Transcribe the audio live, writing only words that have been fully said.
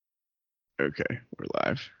Okay, we're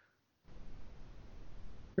live.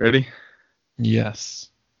 Ready? Yes.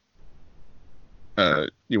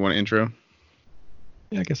 You want an intro?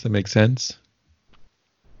 Yeah, I guess that makes sense.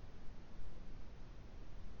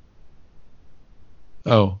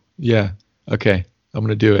 Oh, yeah. Okay. I'm going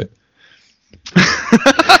to do it.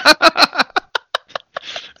 I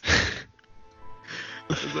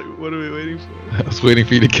was like, what are we waiting for? I was waiting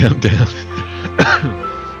for you to count down.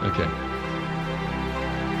 Okay.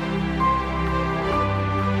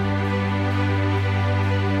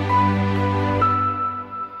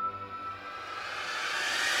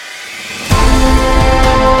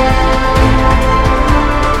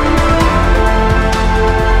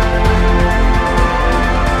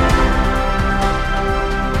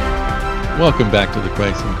 Welcome back to the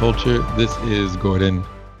Christ and Culture. This is Gordon.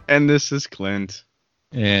 And this is Clint.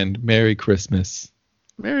 And Merry Christmas.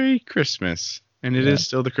 Merry Christmas. And it is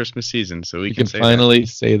still the Christmas season, so we can say finally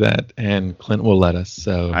say that, and Clint will let us.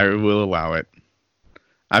 So I will allow it.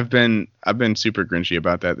 I've been super grinchy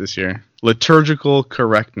about that this year. Liturgical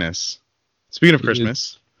correctness. Speaking of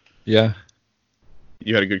Christmas. Yeah.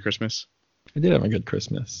 You had a good Christmas? I did have a good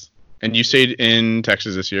Christmas. And you stayed in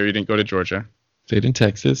Texas this year. You didn't go to Georgia. Stayed in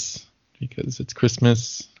Texas because it's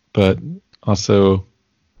Christmas, but also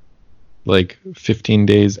like 15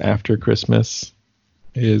 days after Christmas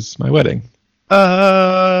is my wedding.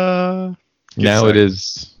 Now it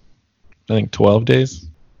is, I think, 12 days.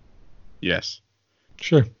 Yes.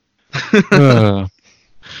 Sure. It's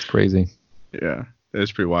crazy. Yeah,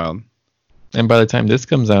 it's pretty wild. And by the time this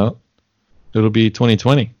comes out, it'll be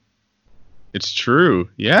 2020. It's true.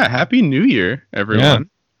 Yeah, Happy New Year, everyone.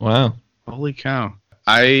 Yeah. Wow. Holy cow.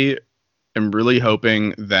 I am really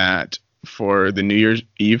hoping that for the New Year's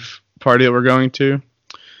Eve party that we're going to,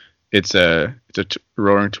 it's a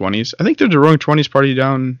Roaring Twenties. I think there's a Roaring Twenties party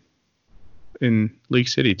down in League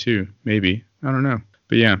City too. Maybe, I don't know.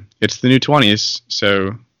 But yeah, it's the new 20s, so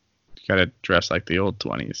you gotta dress like the old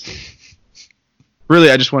 20s.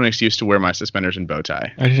 Really, I just want an excuse to wear my suspenders and bow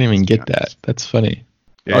tie. I didn't even get that. That's funny.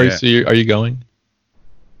 Yeah, are you going?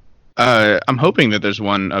 I'm hoping that there's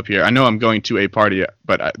one up here. I know I'm going to a party,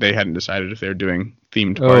 but they hadn't decided if they're doing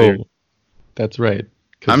themed party. Oh, that's right.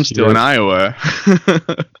 I'm still in Iowa.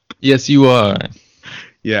 Yes, you are.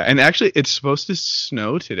 Yeah, and actually, it's supposed to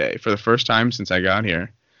snow today for the first time since I got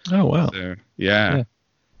here. Oh, wow. So, yeah.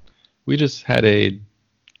 We just had a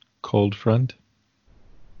cold front.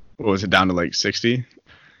 What was it, down to like 60?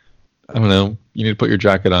 I don't know. You need to put your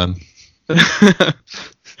jacket on.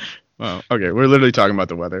 Well, okay, we're literally talking about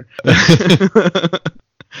the weather.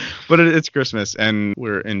 But it's Christmas, and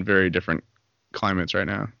we're in very different climates right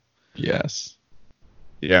now. Yes.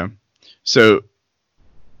 Yeah. So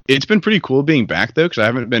it's been pretty cool being back, though, because I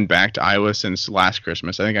haven't been back to Iowa since last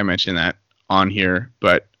Christmas. I think I mentioned that on here,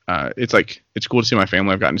 but it's cool to see my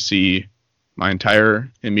family. I've gotten to see my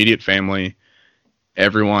entire immediate family,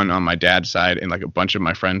 everyone on my dad's side, and like a bunch of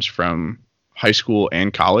my friends from high school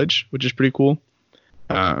and college, which is pretty cool.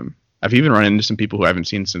 I've even run into some people who I haven't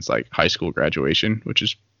seen since like high school graduation, which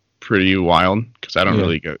is pretty wild because I don't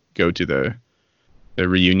really go to the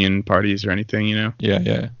reunion parties or anything, you know?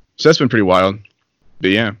 Yeah. So that's been pretty wild. But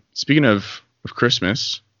yeah, speaking of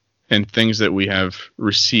Christmas and things that we have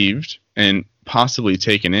received and possibly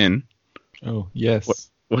taken in. Oh, yes.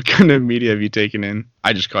 What kind of media have you taken in?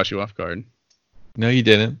 I just caught you off guard. No, you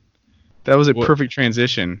didn't. That was a perfect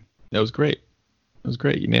transition. That was great. That was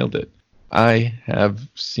great. You nailed it. I have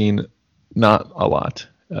seen not a lot.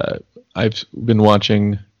 I've been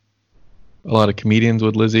watching a lot of comedians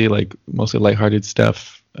with Lizzie, like mostly lighthearted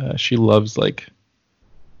stuff. She loves like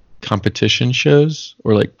competition shows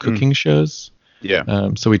or like cooking shows.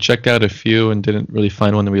 Yeah. So we checked out a few and didn't really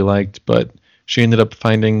find one that we liked, but she ended up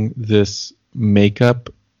finding this makeup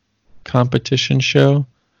competition show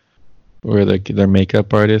where like they're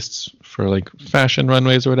makeup artists for like fashion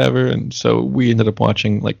runways or whatever. And so we ended up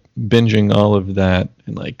watching, like binging all of that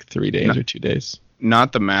in like 3 days or 2 days.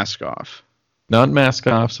 Not the mask off. Not mask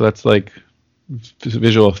off. So that's like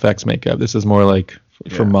visual effects makeup. This is more like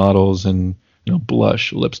for models and, you know,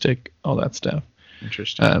 blush, lipstick, all that stuff.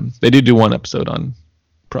 Interesting. They do one episode on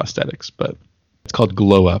prosthetics, but it's called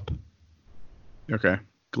Glow Up. Okay.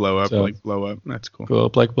 Glow up, like blow up. That's cool. Glow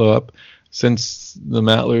up like blow up. Since the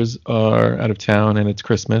Matlers are out of town and it's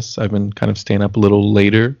Christmas, I've been kind of staying up a little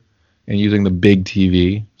later and using the big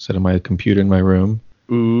TV instead of my computer in my room.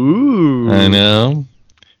 Ooh. I know.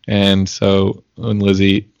 And so when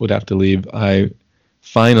Lizzie would have to leave, I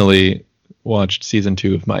finally watched season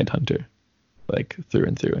 2 of Mindhunter, like through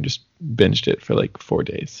and through, and just binged it for like 4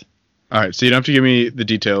 days. All right. So you don't have to give me the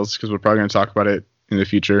details because we're probably going to talk about it in the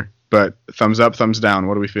future. But thumbs up, thumbs down.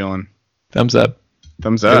 What are we feeling? Thumbs up.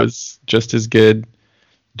 Thumbs It up. was just as good,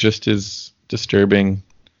 just as disturbing.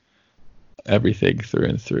 Everything through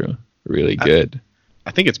and through. Really good.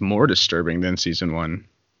 I think it's more disturbing than season 1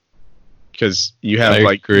 because you have I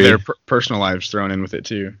like agree. their personal lives thrown in with it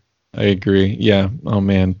too. I agree. Yeah. Oh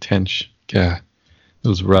man, Tench. Yeah. It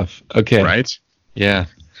was rough. Okay. Right? Yeah.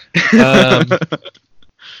 I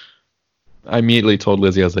immediately told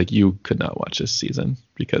Lizzie, I was like, you could not watch this season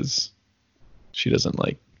because she doesn't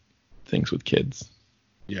like things with kids.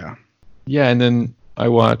 Yeah. Yeah, and then I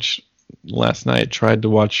watched last night, tried to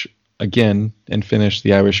watch again and finish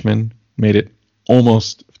The Irishman. Made it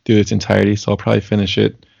almost through its entirety, so I'll probably finish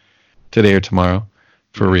it today or tomorrow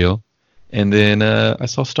for real. And then I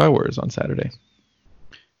saw Star Wars on Saturday.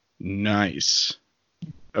 Nice.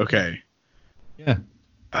 Okay. Yeah.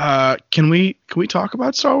 Can we talk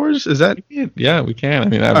about Star Wars? Is that Yeah, we can. I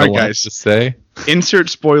mean, I have All a right, lot guys. to say. insert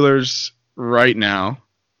spoilers right now,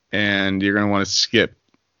 and you're gonna want to skip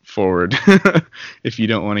forward if you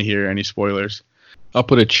don't want to hear any spoilers. I'll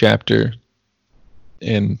put a chapter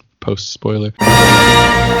in post spoiler.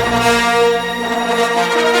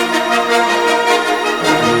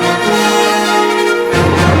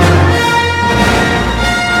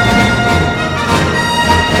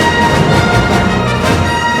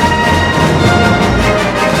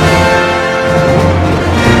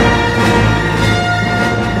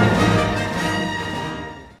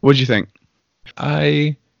 What'd you think?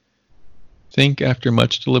 I think after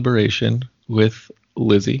much deliberation with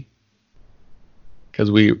Lizzie, because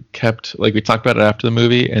we kept, like, we talked about it after the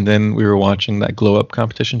movie, and then we were watching that glow up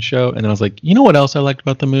competition show, and then I was like, you know what else I liked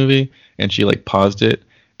about the movie? And she like paused it,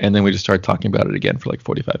 and then we just started talking about it again for like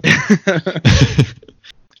 45 minutes.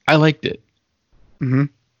 I liked it. Mm-hmm.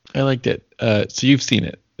 I liked it. So you've seen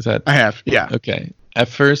it. Is that I have. Yeah. okay? At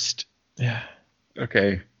first, yeah.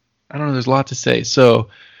 Okay. I don't know. There's a lot to say. So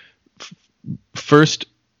first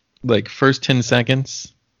 10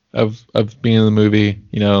 seconds of being in the movie,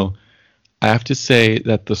 you know, I have to say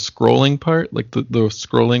that the scrolling part, like the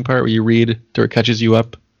scrolling part where you read till it catches you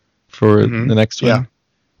up for the next one, Yeah.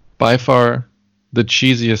 by far the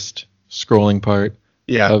cheesiest scrolling part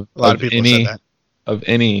Yeah. of, a lot of of people any said that. of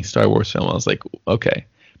any Star Wars film. I was like, okay.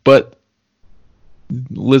 But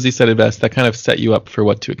Lizzie said it best. That kind of set you up for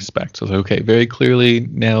what to expect. So I was like, okay, very clearly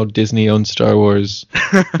now Disney owns Star Wars.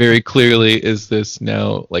 Very clearly is this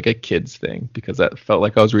now like a kid's thing, because that felt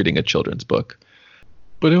like I was reading a children's book.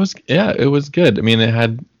 But it was good. I mean, it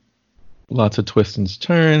had lots of twists and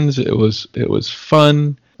turns. It was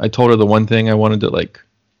fun. I told her the one thing I wanted to like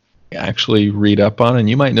actually read up on, and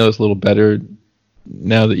you might know this a little better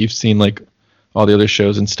now that you've seen like all the other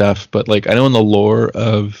shows and stuff, but like I know in the lore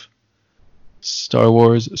of Star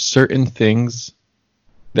Wars, certain things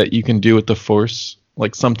that you can do with the Force,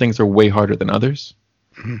 like some things are way harder than others,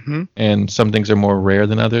 Mm-hmm. and some things are more rare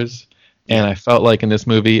than others. And I felt like in this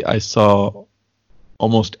movie, I saw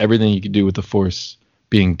almost everything you could do with the Force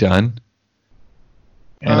being done.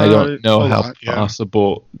 And I don't know a how lot, yeah.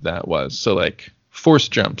 possible that was. So like Force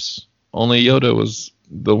jumps. Only Yoda was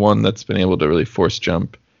the one that's been able to really Force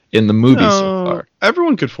jump in the movie so far.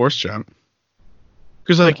 Everyone could force jump.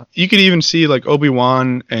 Because like you could even see like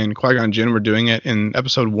Obi-Wan and Qui-Gon Jinn were doing it in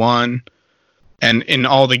episode 1, and in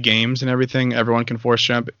all the games and everything, everyone can force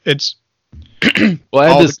jump. It's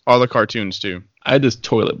Well, I had all the cartoons too. I had this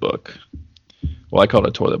toilet book. Well, I called it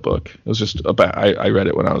a toilet book. It was just about, I read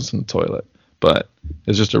it when I was in the toilet, but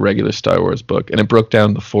it's just a regular Star Wars book, and it broke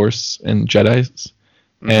down the Force and Jedis,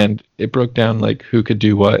 and it broke down like who could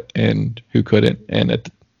do what and who couldn't. And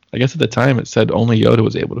I guess at the time it said only Yoda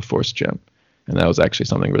was able to Force jump, and that was actually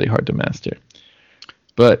something really hard to master.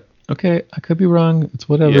 But okay, I could be wrong. It's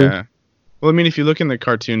whatever. Yeah. Well, I mean, if you look in the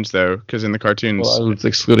cartoons though, because in the cartoons, Well, I was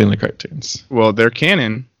excluding the cartoons. well, they're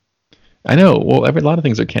canon. I know. Well, a lot of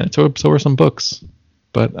things are canon. So are some books.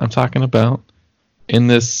 But I'm talking about in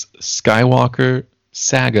this Skywalker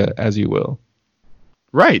saga, as you will.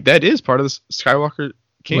 Right. That is part of the Skywalker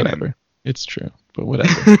canon. Whatever. It's true. But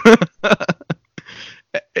whatever.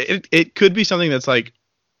 It could be something that's like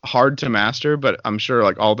hard to master, but I'm sure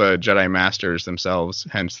like all the Jedi Masters themselves,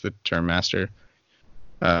 hence the term master,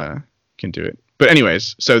 can do it. But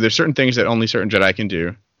anyways, so there's certain things that only certain Jedi can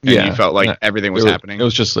do. And you felt like everything was happening. It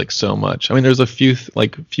was just like so much. I mean, there's a few,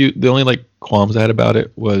 the only like qualms I had about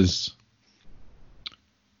it was,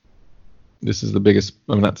 this is the biggest,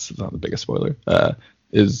 I mean, this is not the biggest spoiler,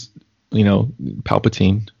 is, you know,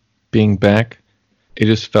 Palpatine being back. It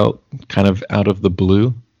just felt kind of out of the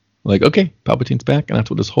blue. Like, okay, Palpatine's back, and that's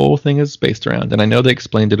what this whole thing is based around. And I know they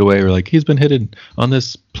explained it away, or like, he's been hidden on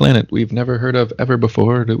this planet we've never heard of ever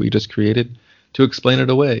before that we just created to explain it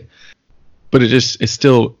away. But it's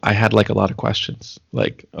still, I had like a lot of questions.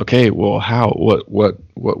 Like, okay, well, what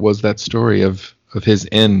was that story of his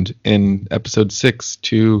end in episode 6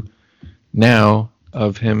 to now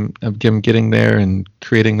of him getting there and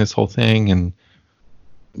creating this whole thing, and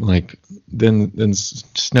like then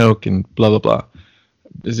Snoke and blah blah blah.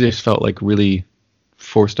 It just felt like really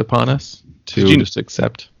forced upon us to just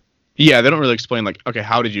accept. Yeah, they don't really explain like, okay,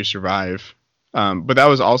 how did you survive? But that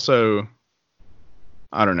was also,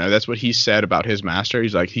 I don't know, that's what he said about his master.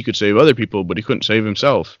 He's like, he could save other people, but he couldn't save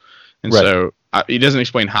himself. And so he doesn't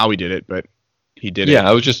explain how he did it, but he did it. Yeah,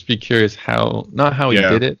 I would just be curious not how he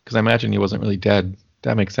did it, because I imagine he wasn't really dead.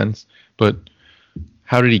 That makes sense. But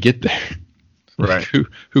how did he get there? Right.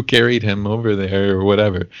 Who carried him over there or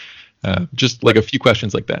whatever? Just like a few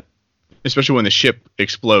questions like that. Especially when the ship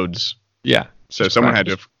explodes. Yeah. So someone had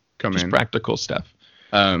to come in. Practical stuff.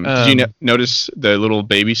 Did you notice the little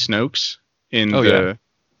baby Snokes in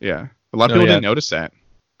Yeah. A lot of people didn't notice that.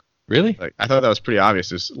 Really? Like, I thought that was pretty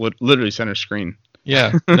obvious. It's literally center screen.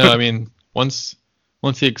 Yeah. No, I mean, once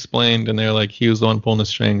he explained and they're like, he was the one pulling the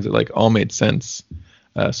strings, it like all made sense.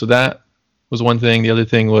 So that was one thing. The other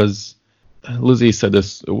thing was, Lizzie said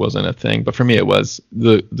this wasn't a thing, but for me it was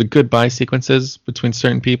the goodbye sequences between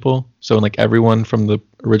certain people. So like everyone from the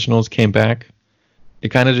originals came back. It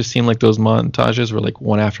kind of just seemed like those montages were like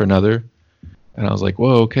one after another, and I was like,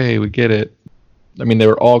 whoa, okay, we get it. I mean, they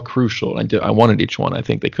were all crucial. I wanted each one. I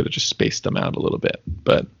think they could have just spaced them out a little bit,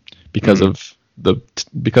 but because of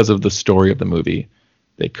the story of the movie,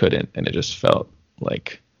 they couldn't, and it just felt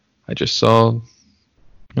like I just saw,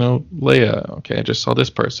 Leia. Okay, I just saw this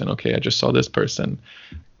person. Okay, I just saw this person.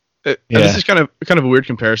 This is kind of a weird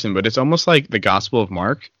comparison, but it's almost like the Gospel of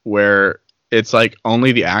Mark, where it's like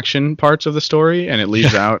only the action parts of the story, and it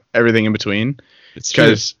leaves out everything in between. It's true.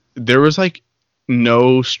 Because there was like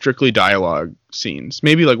no strictly dialogue scenes,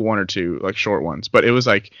 maybe like one or two like short ones, but it was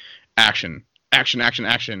like action.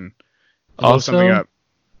 Blow something up.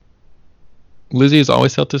 Lizzie has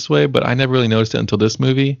always felt this way, but I never really noticed it until this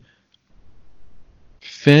movie.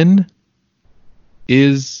 Finn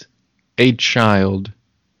is a child,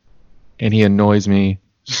 and he annoys me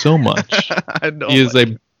so much. He is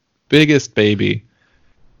a biggest baby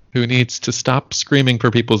who needs to stop screaming for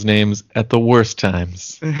people's names at the worst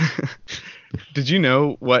times. Did you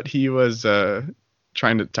know what he was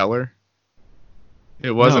trying to tell her?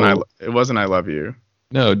 It wasn't I love you.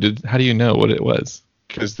 No, how do you know what it was?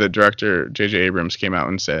 Because the director J.J. Abrams came out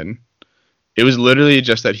and said it was literally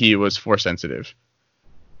just that he was force sensitive.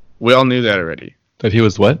 We all knew that already. That he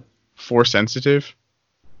was what? Force sensitive.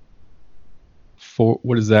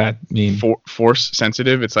 What does that mean? Force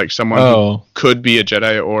sensitive. It's like someone who could be a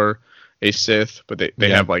Jedi or a Sith, but they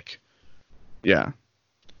have like, yeah.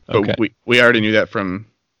 But okay. we already knew that from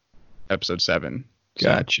episode 7. So.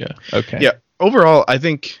 Gotcha. Okay. Yeah. Overall, I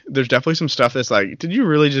think there's definitely some stuff that's like, did you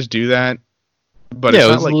really just do that? But yeah, it's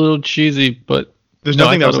it was like, a little cheesy, but there's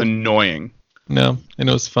nothing that was annoying. No, and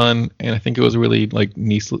it was fun, and I think it was really like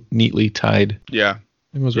neatly tied. Yeah.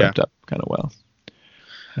 It was wrapped up kind of well.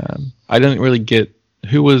 I didn't really get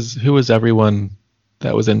who was everyone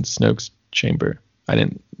that was in Snoke's chamber.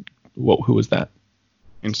 Who was that?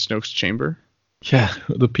 In Snoke's chamber? Yeah,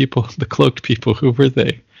 the cloaked people. Who were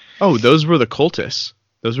they? Oh, those were the cultists.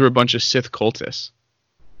 Those were a bunch of Sith cultists.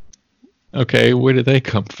 Okay, where did they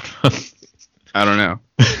come from? I don't know.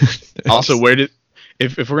 Also,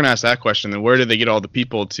 if we're gonna ask that question, then where did they get all the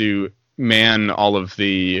people to man all of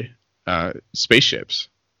the spaceships?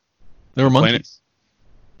 They were monkeys.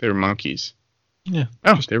 They were monkeys. Yeah.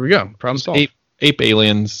 Oh, there we go. Problem solved. Ape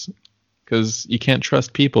aliens, because you can't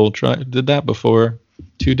trust people. Did that before.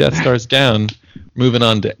 2 Death Stars down. Moving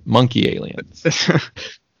on to monkey aliens.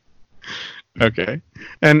 Okay,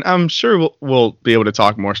 and I'm sure we'll be able to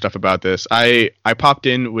talk more stuff about this. I popped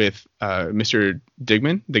in with Mr.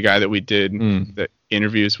 Digman, the guy that we did the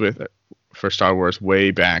interviews with for Star Wars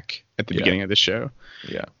way back at the beginning of the show.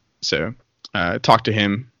 Yeah. So talked to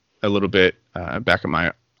him a little bit back at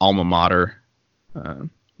my alma mater.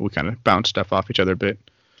 We kind of bounced stuff off each other a bit.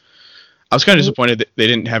 I was kind of disappointed that they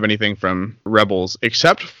didn't have anything from Rebels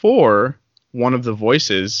except for one of the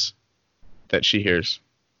voices that she hears.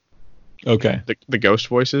 Okay. The ghost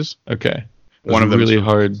voices. Okay. One of them really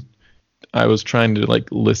hard. I was trying to like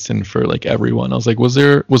listen for like everyone. I was like, was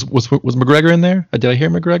McGregor in there? Did I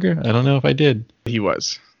hear McGregor? I don't know if I did. He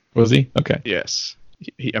was. Was he? Okay. Yes.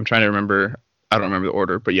 I'm trying to remember. I don't remember the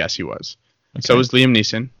order, but yes, he was. Okay. So was Liam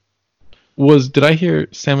Neeson. Did I hear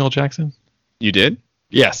Samuel Jackson? You did?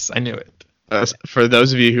 Yes, I knew it. For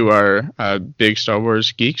those of you who are big Star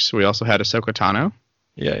Wars geeks, we also had Ahsoka Tano.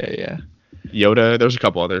 Yeah. Yoda. There was a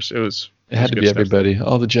couple others. It had to be everybody.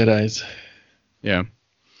 All the Jedis. Yeah.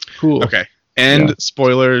 Cool. Okay. And Yeah.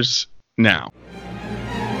 spoilers now.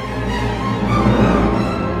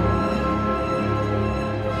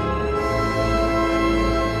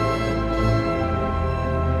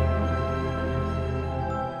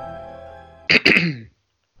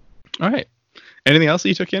 All right. Anything else that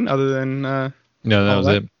you took in other than No, that all was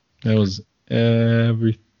that? it. That was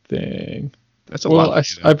everything. That's a Well, lot.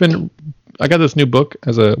 I got this new book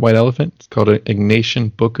as a white elephant. It's called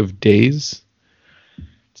Ignatian Book of Days.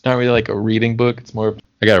 It's not really like a reading book. It's more.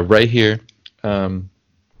 I got it right here.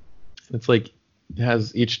 It's like it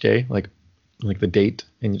has each day like the date,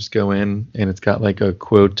 and you just go in, and it's got like a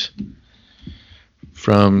quote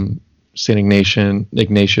from Saint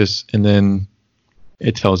Ignatius, and then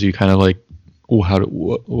it tells you kind of like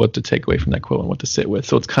what to take away from that quote and what to sit with.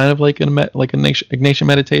 So it's kind of like an Ignatian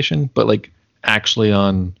meditation, but like actually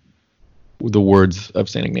on the words of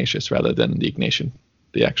Saint Ignatius rather than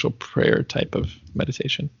the actual prayer type of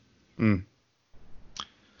meditation.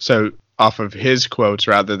 So off of his quotes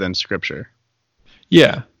rather than scripture.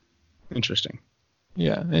 Yeah, Interesting.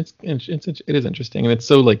 yeah, it is interesting, and it's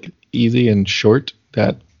so like easy and short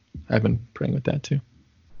that I've been praying with that too.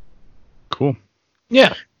 Cool.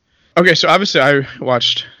 Yeah, Okay, so obviously I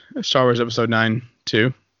watched Star Wars Episode 9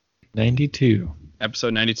 too. 92.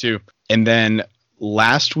 Episode 92. And then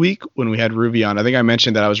last week when we had Ruby on, I think I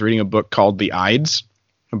mentioned that I was reading a book called The Ides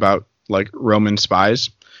about like Roman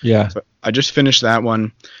spies. Yeah, So I just finished that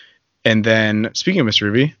one. And then speaking of Miss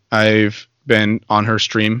Ruby, I've been on her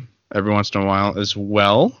stream every once in a while as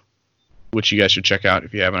well, which you guys should check out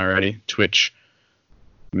if you haven't already. Twitch,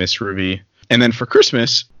 Miss Ruby. And then for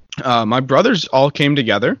Christmas, my brothers all came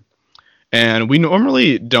together. And we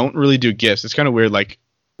normally don't really do gifts. It's kind of weird. Like,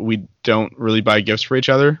 we don't really buy gifts for each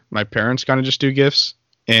other. My parents kind of just do gifts.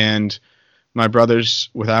 And my brothers,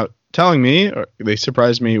 without telling me, they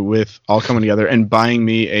surprised me with all coming together and buying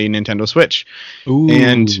me a Nintendo Switch. ooh,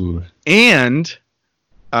 And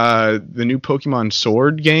the new Pokemon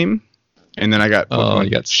Sword game. And then I got Pokemon you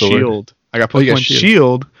got Sword. Shield. I got Oh, you Pokemon got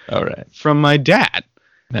Shield all right. from my dad.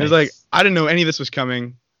 It was like, Nice. I didn't know any of this was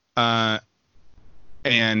coming.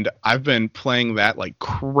 And I've been playing that like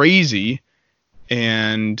crazy.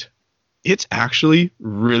 And it's actually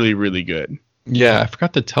really, really good. Yeah, I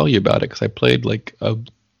forgot to tell you about it because I played like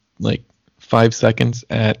 5 seconds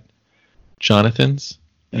at Jonathan's.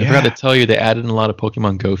 And I forgot to Yeah. tell you they added in a lot of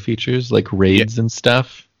Pokemon Go features like raids and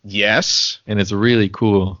stuff, Yes. and it's really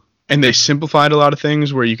cool. And they simplified a lot of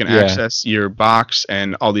things where you can Yeah. access your box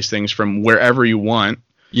and all these things from wherever you want.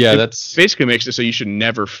 Yeah, It that's basically makes it so you should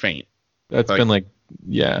never faint. like- been like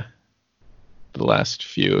the last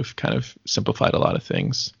few have kind of simplified a lot of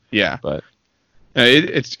things. Yeah. But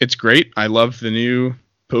It's great. I love the new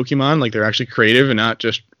Pokemon. Like, they're actually creative and not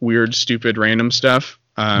just weird, stupid, random stuff.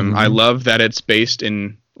 I love that it's based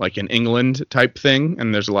in like an England type thing,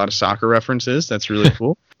 and there's a lot of soccer references. That's really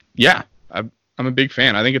cool. Yeah, I'm a big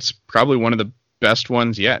fan. I think it's probably one of the best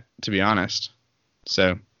ones yet, to be honest.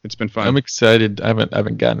 So it's been fun. I'm excited. I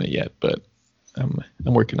haven't gotten it yet, but I'm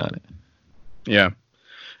working on it. Yeah.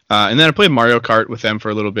 And then I played Mario Kart with them for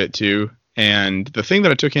a little bit too. And the thing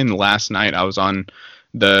that I took in last night, I was on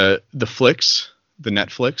the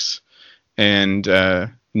Netflix, and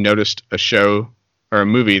noticed a show or a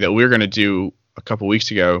movie that we were going to do a couple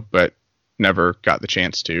weeks ago, but never got the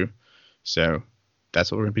chance to. So that's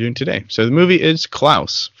what we're going to be doing today. So the movie is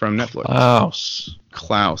Klaus from Netflix.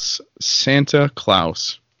 Klaus. Santa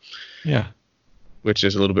Claus. Yeah. Which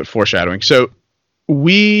is a little bit foreshadowing. So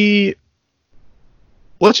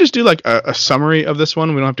let's just do like a summary of this one.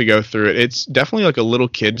 We don't have to go through it. It's definitely like a little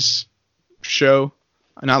kids show.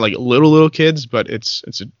 Not like little kids, but it's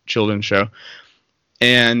a children's show.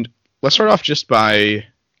 And let's start off just by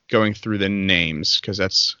going through the names, because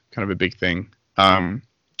that's kind of a big thing.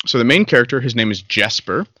 So the main character, his name is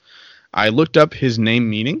Jesper. I looked up his name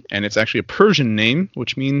meaning, and it's actually a Persian name,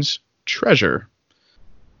 which means treasure.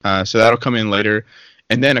 So that'll come in later.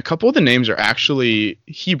 And then a couple of the names are actually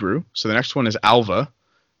Hebrew. So the next one is Alva,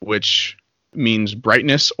 which means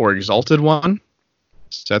brightness or exalted one.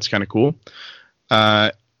 So that's kind of cool.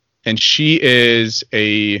 And she is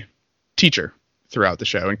a teacher throughout the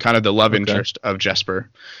show and kind of the love interest of Jesper.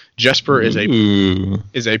 Jesper is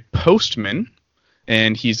a postman,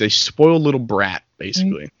 and he's a spoiled little brat,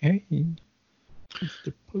 basically. Hey,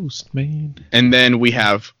 Mr. Postman. And then we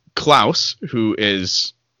have Klaus, who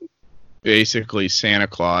is basically Santa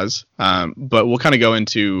Claus, but we'll kind of go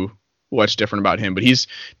into what's different about him. But he's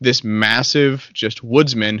this massive just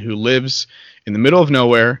woodsman who lives in the middle of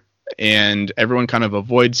nowhere, and everyone kind of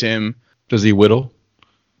avoids him. Does he whittle?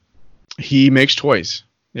 He makes toys.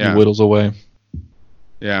 Yeah. He whittles away.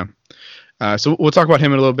 Yeah. So we'll talk about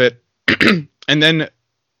him in a little bit. And then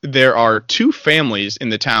there are two families in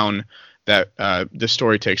the town that this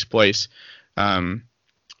story takes place,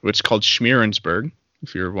 which is called Schmierensburg,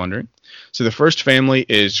 if you're wondering. So the first family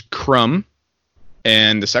is Krum,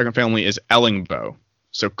 and the second family is Ellingbo.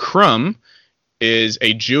 So Krum is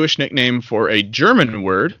a Jewish nickname for a German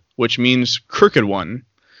word, which means crooked one.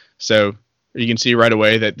 So you can see right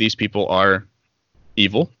away that these people are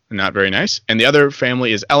evil and not very nice. And the other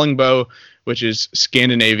family is Ellingbo, which is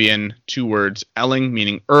Scandinavian, two words, Elling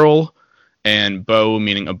meaning earl, and Bo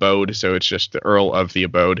meaning abode, so it's just the Earl of the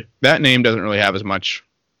Abode. That name doesn't really have as much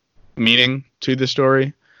meaning to the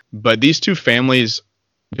story, but these two families,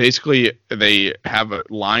 basically, they have a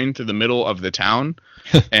line through the middle of the town,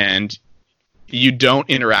 and you don't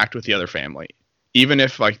interact with the other family. Even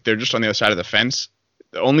if like they're just on the other side of the fence,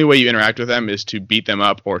 the only way you interact with them is to beat them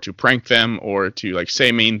up or to prank them or to like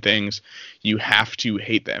say mean things. You have to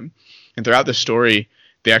hate them. And throughout the story,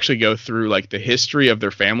 they actually go through like the history of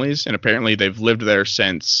their families, and apparently they've lived there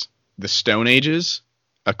since the Stone Ages,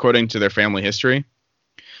 according to their family history.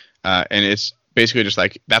 And it's basically just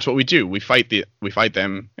like, that's what we do. We fight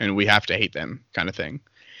them, and we have to hate them, kind of thing.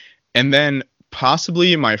 And then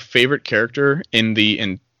possibly my favorite character in the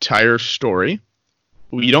entire story,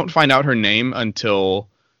 we don't find out her name until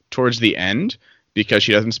towards the end because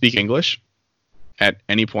she doesn't speak English at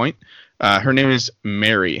any point. Her name is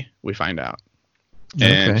Mary, we find out.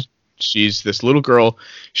 And okay. She's this little girl.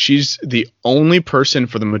 She's the only person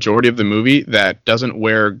for the majority of the movie that doesn't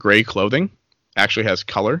wear gray clothing. Actually has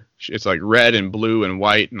color. It's like red and blue and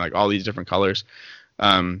white and like all these different colors.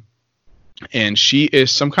 And she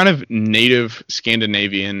is some kind of native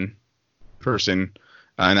Scandinavian person,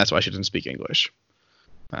 and that's why she doesn't speak English.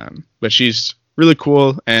 But she's really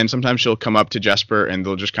cool, and sometimes she'll come up to Jesper and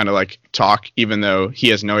they'll just kind of like talk, even though he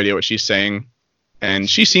has no idea what she's saying. And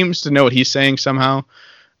she seems to know what he's saying somehow.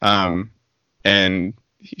 And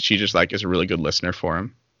she just like is a really good listener for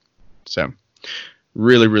him. So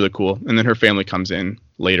really, really cool. And then her family comes in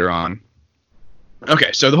later on.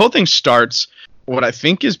 Okay, so the whole thing starts what I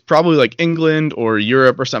think is probably like England or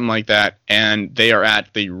Europe or something like that. And they are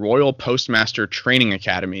at the Royal Postmaster Training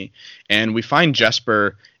Academy. And we find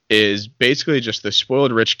Jesper is basically just the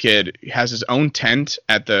spoiled rich kid. He has his own tent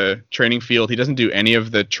at the training field. He doesn't do any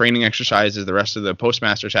of the training exercises the rest of the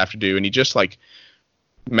postmasters have to do, and he just like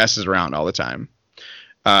messes around all the time.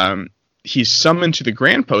 He's summoned to the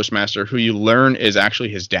Grand Postmaster, who you learn is actually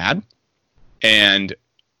his dad, and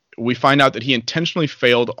we find out that he intentionally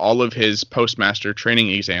failed all of his postmaster training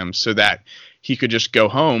exams so that he could just go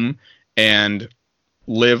home and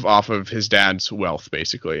live off of his dad's wealth,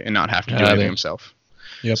 basically, and not have to do anything himself.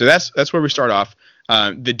 Yep. So that's where we start off.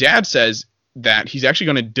 The dad says that he's actually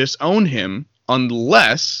going to disown him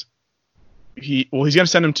unless he's going to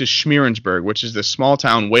send him to Schmierensburg, which is this small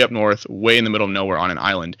town way up north, way in the middle of nowhere on an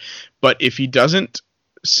island. But if he doesn't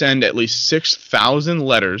send at least 6,000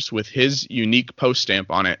 letters with his unique post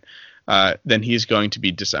stamp on it, then he's going to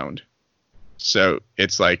be disowned. So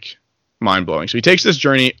it's like mind blowing. So he takes this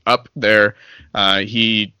journey up there.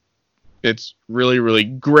 It's really, really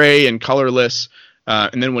gray and colorless.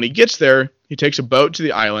 And then when he gets there, he takes a boat to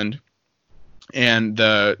the island, and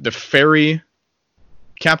the ferry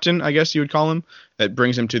captain, I guess you would call him, that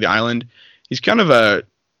brings him to the island, he's kind of a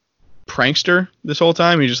prankster this whole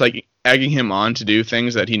time. He's just like egging him on to do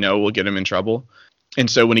things that he know will get him in trouble. And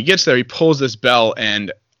so when he gets there, he pulls this bell,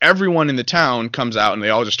 and everyone in the town comes out, and they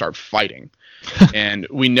all just start fighting. And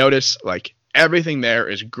we notice like everything there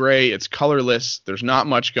is gray, it's colorless, there's not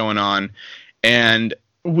much going on, and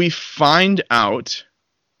we find out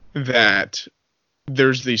that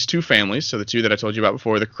there's these two families, so the two that I told you about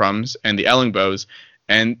before, the Krums and the Ellingbos,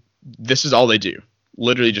 and this is all they do,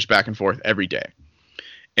 literally just back and forth every day.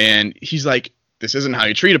 And he's like, this isn't how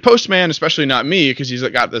you treat a postman, especially not me, because he's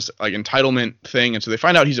got this like entitlement thing. And so they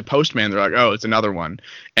find out he's a postman. They're like, oh, it's another one.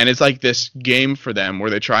 And it's like this game for them where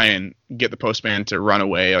they try and get the postman to run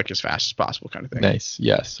away like as fast as possible, kind of thing. Nice.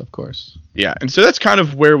 Yes, of course. Yeah. And so that's kind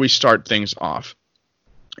of where we start things off.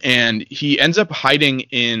 And he ends up hiding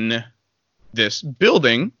in this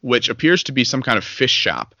building, which appears to be some kind of fish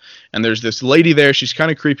shop. And there's this lady there. She's kind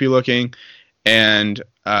of creepy looking. And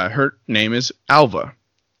her name is Alva.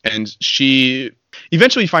 And she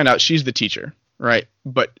eventually find out she's the teacher, right?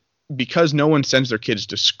 But because no one sends their kids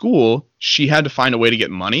to school, she had to find a way to get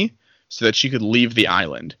money so that she could leave the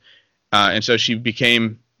island. And so she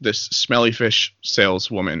became this smelly fish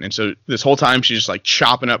saleswoman. And so this whole time she's just like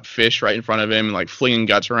chopping up fish right in front of him and like flinging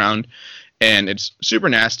guts around. And it's super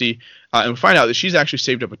nasty. And we find out that she's actually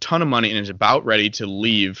saved up a ton of money and is about ready to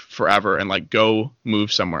leave forever and like go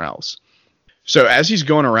move somewhere else. So as he's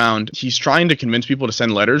going around, he's trying to convince people to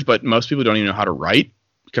send letters, but most people don't even know how to write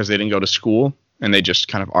because they didn't go to school and they just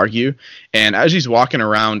kind of argue. And as he's walking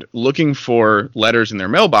around looking for letters in their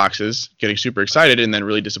mailboxes, getting super excited and then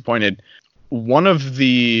really disappointed, one of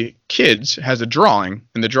the kids has a drawing,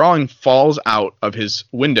 and the drawing falls out of his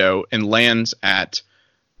window and lands at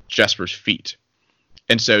Jesper's feet.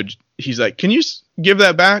 And so he's like, "Can you give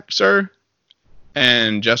that back, sir?"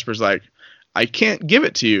 And Jesper's like, "I can't give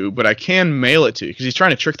it to you, but I can mail it to you," because he's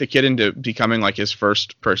trying to trick the kid into becoming like his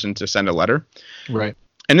first person to send a letter. Right.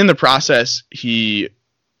 And in the process, he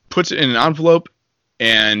puts it in an envelope,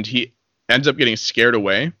 and he ends up getting scared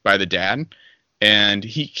away by the dad, and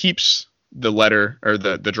he keeps the letter or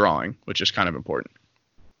the drawing, which is kind of important.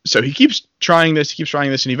 So he keeps trying this,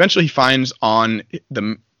 and eventually he finds on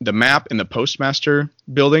the map in the postmaster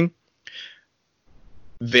building,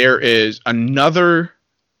 there is another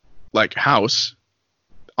like house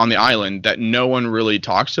on the island that no one really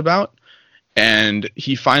talks about, and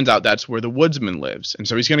he finds out that's where the woodsman lives, and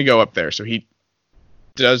so he's going to go up there. So he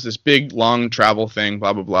does this big long travel thing,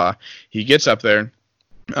 blah blah blah. He gets up there,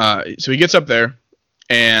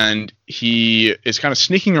 and he is kind of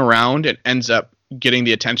sneaking around and ends up getting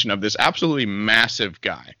the attention of this absolutely massive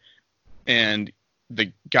guy, and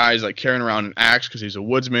the guy's like carrying around an axe because he's a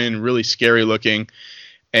woodsman, really scary looking,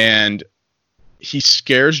 and he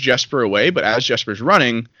scares Jesper away, but as Jesper's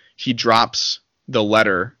running, he drops the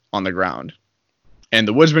letter on the ground. And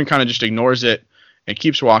the woodsman kind of just ignores it and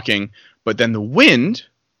keeps walking. But then the wind,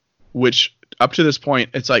 which up to this point,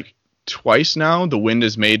 it's like twice now, the wind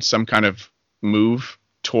has made some kind of move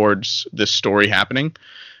towards this story happening.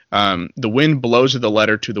 The wind blows the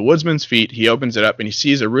letter to the woodsman's feet. He opens it up and he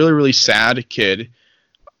sees a really, really sad kid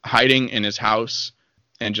hiding in his house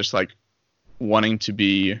and just like wanting to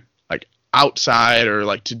be like outside or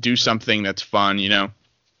like to do something that's fun, you know.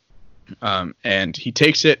 And he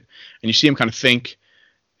takes it, and you see him kind of think,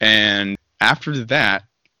 and after that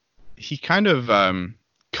he kind of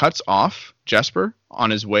cuts off Jesper on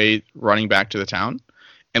his way running back to the town,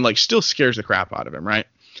 and like still scares the crap out of him, right?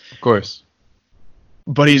 Of course.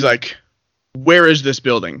 But he's like, "Where is this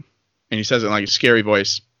building?" And he says it in like a scary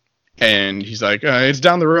voice, and he's like, "It's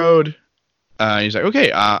down the road." He's like,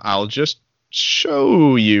 "Okay, I'll just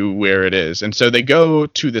show you where it is." And so they go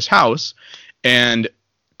to this house, and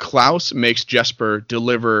Klaus makes Jesper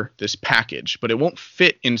deliver this package, but it won't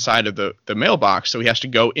fit inside of the mailbox, so he has to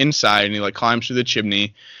go inside, and he like climbs through the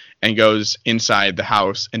chimney and goes inside the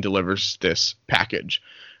house and delivers this package,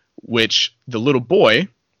 which the little boy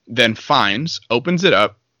then finds, opens it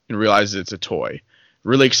up, and realizes it's a toy.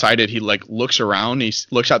 Really excited, he like looks around, he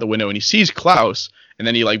looks out the window, and he sees Klaus, and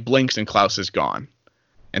then he like blinks, and Klaus is gone.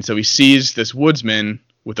 And so he sees this woodsman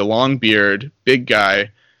with a long beard, big guy.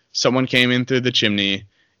 Someone came in through the chimney.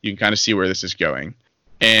 You can kind of see where this is going.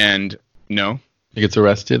 And no. He gets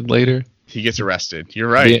arrested later? He gets arrested. You're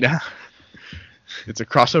right. Yeah. It's a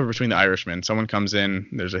crossover between the Irishmen. Someone comes in,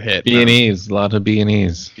 there's a hit. B&Es, a lot of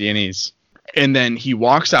B&Es. B&Es. And then he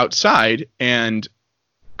walks outside, and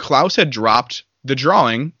Klaus had dropped the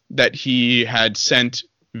drawing that he had sent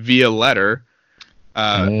via letter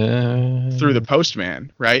through the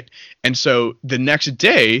postman, right? And so the next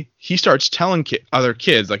day, he starts telling other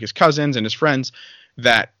kids, like his cousins and his friends,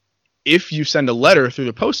 that if you send a letter through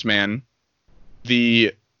the postman,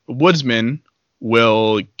 the woodsman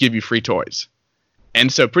will give you free toys.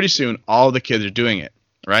 And so pretty soon, all the kids are doing it,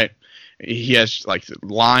 right? He has like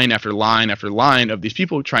line after line after line of these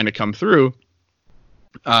people trying to come through.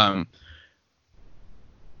 Trying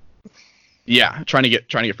to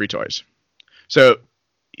get free toys. So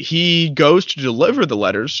he goes to deliver the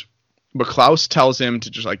letters, but Klaus tells him to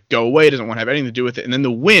just like go away, doesn't want to have anything to do with it. And then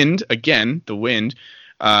the wind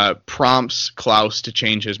prompts Klaus to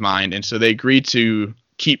change his mind. And so they agree to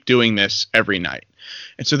keep doing this every night.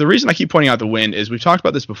 And so the reason I keep pointing out the wind is we've talked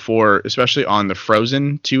about this before, especially on the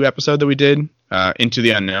Frozen 2 episode that we did, Into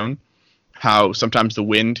the Unknown, how sometimes the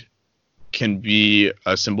wind can be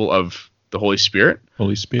a symbol of the Holy Spirit.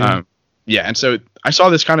 Holy Spirit. And so I saw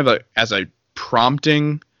this kind of as a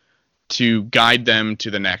prompting to guide them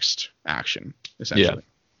to the next action, essentially.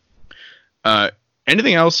 Yeah.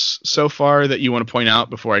 Anything else so far that you want to point out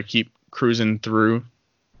before I keep cruising through?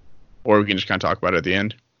 Or we can just kind of talk about it at the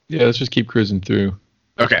end? Yeah, let's just keep cruising through.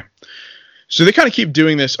 Okay. So they kind of keep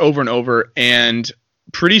doing this over and over, and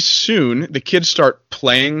pretty soon the kids start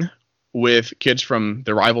playing with kids from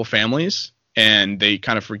the rival families, and they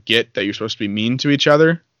kind of forget that you're supposed to be mean to each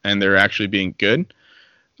other, and they're actually being good.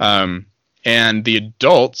 And the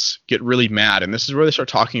adults get really mad, and this is where they start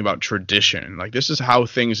talking about tradition. Like, this is how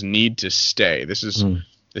things need to stay. This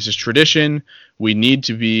is tradition. We need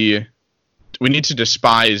to be we need to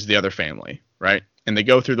despise the other family, right? And they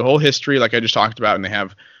go through the whole history, like I just talked about, and they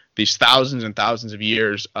have these thousands and thousands of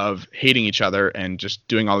years of hating each other and just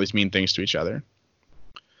doing all these mean things to each other.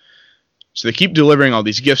 So they keep delivering all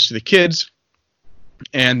these gifts to the kids,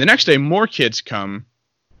 and the next day more kids come,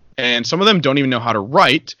 and some of them don't even know how to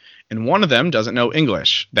write, and one of them doesn't know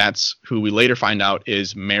English. That's who we later find out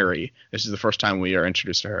is Mary. This is the first time we are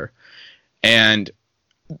introduced to her. And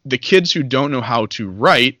the kids who don't know how to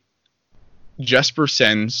write, Jesper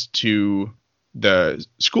sends to the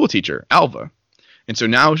school teacher, Alva. And so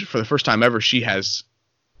now, for the first time ever, she has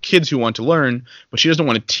kids who want to learn, but she doesn't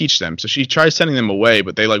want to teach them. So she tries sending them away,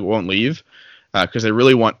 but they won't leave because they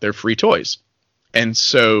really want their free toys. And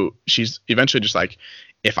so she's eventually just like,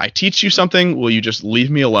 if I teach you something, will you just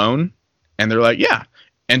leave me alone? And they're like, yeah.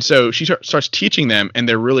 And so she starts teaching them, and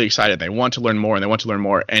they're really excited. They want to learn more, and they want to learn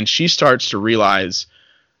more. And she starts to realize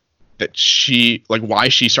that why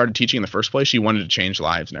she started teaching in the first place. She wanted to change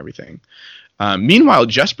lives and everything. Meanwhile,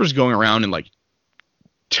 Jesper's going around and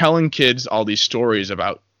telling kids all these stories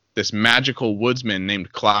about this magical woodsman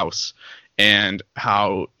named Klaus and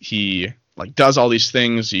how he does all these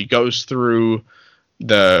things. He goes through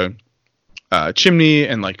the chimney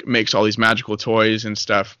and makes all these magical toys and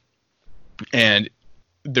stuff. And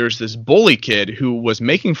there's this bully kid who was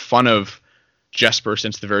making fun of Jesper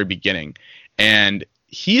since the very beginning. And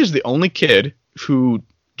he is the only kid who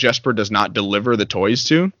Jesper does not deliver the toys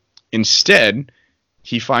to. Instead,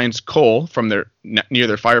 he finds coal from near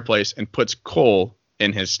their fireplace and puts coal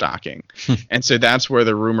in his stocking. And so that's where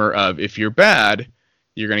the rumor of, if you're bad,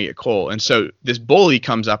 you're going to get coal. And so this bully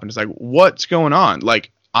comes up and is like, what's going on?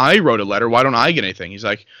 I wrote a letter. Why don't I get anything? He's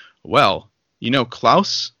like, well,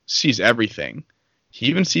 Klaus sees everything. He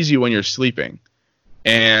even sees you when you're sleeping.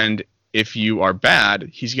 And if you are bad,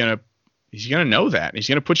 he's going to know that. He's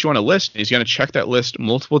going to put you on a list, and he's going to check that list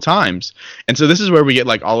multiple times. And so this is where we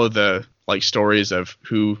get all of the stories of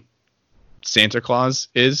who Santa Claus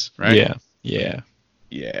is, right?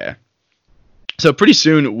 Yeah. So pretty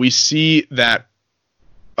soon we see that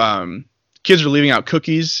kids are leaving out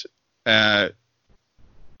cookies.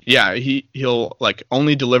 He'll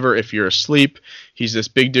only deliver if you're asleep. He's this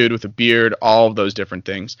big dude with a beard, all of those different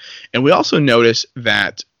things. And we also notice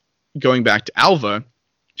that, going back to Alva,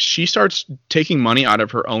 she starts taking money out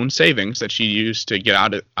of her own savings that she used to get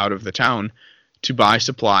out of the town to buy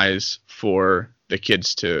supplies for the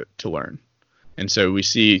kids to learn. And so we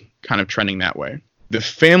see kind of trending that way. The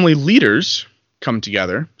family leaders come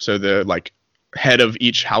together. So the head of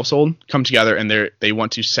each household come together, and they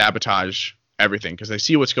want to sabotage everything because they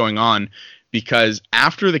see what's going on. Because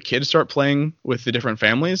after the kids start playing with the different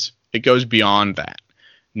families, it goes beyond that.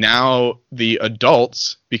 Now the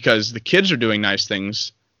adults, because the kids are doing nice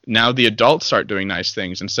things, now the adults start doing nice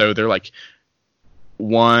things. And so they're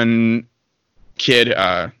one kid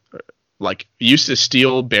used to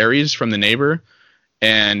steal berries from the neighbor,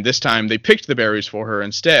 and this time they picked the berries for her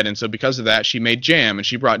instead. And so because of that, she made jam, and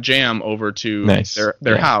she brought jam over to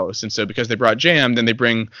their house. And so because they brought jam, then they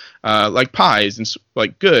bring pies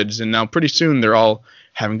and goods, and now pretty soon they're all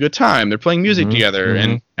having a good time. They're playing music together,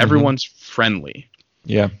 and everyone's friendly.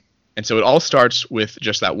 Yeah. And so it all starts with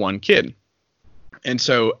just that one kid. And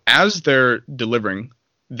so as they're delivering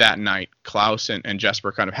that night, Klaus and Jesper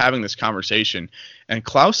are kind of having this conversation, and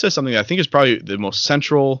Klaus says something that I think is probably the most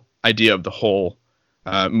central idea of the whole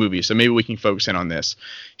movie. So maybe we can focus in on this.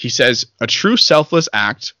 He says, a true selfless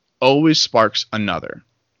act always sparks another.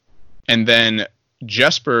 And then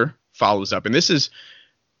Jesper follows up, and this is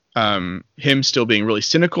him still being really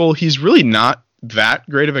cynical. He's really not that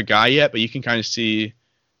great of a guy yet, but you can kind of see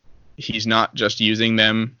he's not just using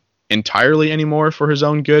them entirely anymore for his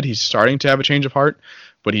own good. He's starting to have a change of heart,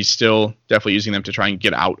 but he's still definitely using them to try and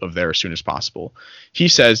get out of there as soon as possible. He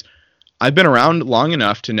says, I've been around long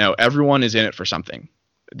enough to know everyone is in it for something.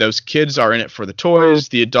 Those kids are in it for the toys.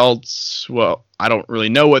 The adults, well, I don't really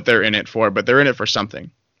know what they're in it for, but they're in it for something.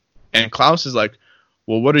 And Klaus is like,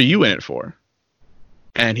 well, what are you in it for?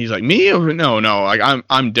 And he's like, me? No,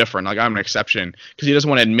 I'm different. I'm an exception, because he doesn't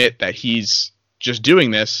want to admit that he's just doing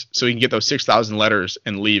this so he can get those 6,000 letters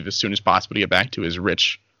and leave as soon as possible to get back to his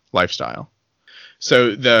rich lifestyle.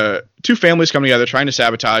 So the two families come together trying to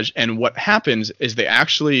sabotage, and what happens is they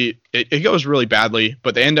actually, it goes really badly,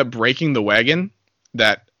 but they end up breaking the wagon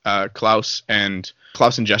that Klaus and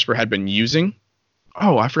Jesper had been using.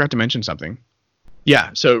 Oh, I forgot to mention something. Yeah,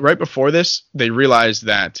 so right before this, they realized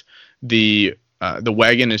that the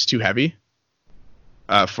wagon is too heavy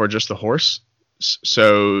for just the horse.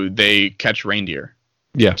 So they catch reindeer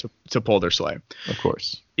to pull their sleigh. Of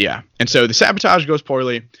course. Yeah. And so the sabotage goes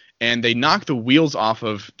poorly, and they knock the wheels off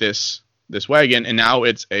of this wagon, and now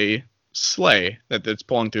it's a sleigh that's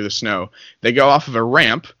pulling through the snow. They go off of a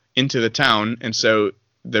ramp into the town, and so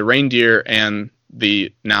the reindeer and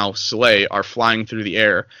the now sleigh are flying through the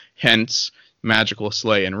air. Hence, magical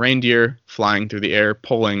sleigh and reindeer flying through the air,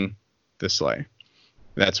 pulling the sleigh.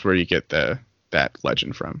 That's where you get that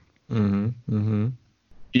legend from. Mm-hmm. Mm-hmm.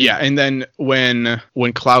 Yeah, and then when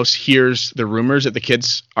Klaus hears the rumors that the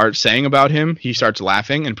kids are saying about him, he starts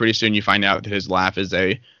laughing, and pretty soon you find out that his laugh is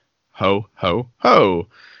a ho, ho, ho.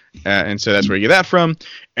 And so that's where you get that from.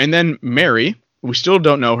 And then Mary, we still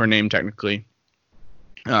don't know her name technically,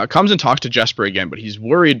 comes and talks to Jesper again, but he's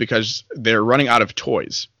worried because they're running out of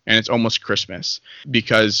toys, and it's almost Christmas.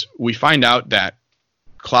 Because we find out that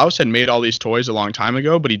Klaus had made all these toys a long time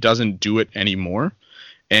ago, but he doesn't do it anymore.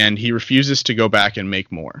 And he refuses to go back and make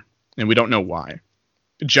more. And we don't know why.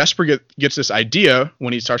 Jesper gets this idea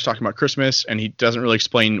when he starts talking about Christmas, and he doesn't really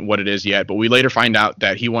explain what it is yet. But we later find out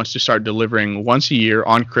that he wants to start delivering once a year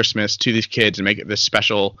on Christmas to these kids and make it this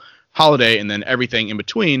special holiday. And then everything in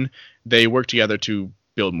between, they work together to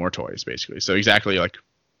build more toys, basically. So exactly like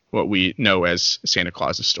what we know as Santa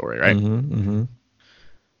Claus's story, right? Mm-hmm, mm-hmm.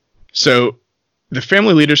 So the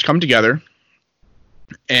family leaders come together,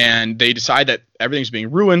 and they decide that everything's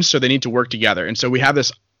being ruined, so they need to work together. And so we have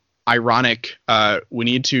this ironic, we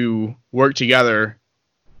need to work together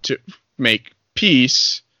to make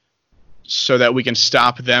peace so that we can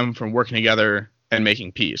stop them from working together and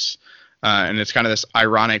making peace. And it's kind of this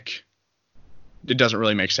ironic, it doesn't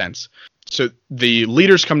really make sense. So the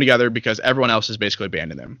leaders come together because everyone else has basically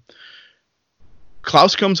abandoned them.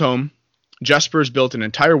 Klaus comes home. Jesper's built an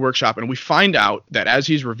entire workshop, and we find out that as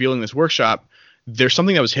he's revealing this workshop, there's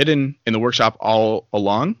something that was hidden in the workshop all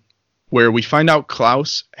along, where we find out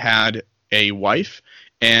Klaus had a wife,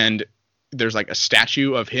 and there's like a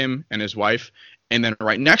statue of him and his wife, and then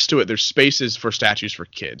right next to it, there's spaces for statues for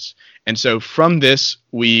kids. And so from this,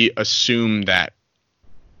 we assume that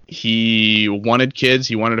he wanted kids,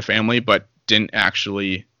 he wanted a family, but didn't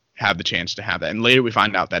actually have the chance to have that. And later we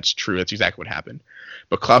find out that's true. That's exactly what happened.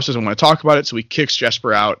 But Klaus doesn't want to talk about it, so he kicks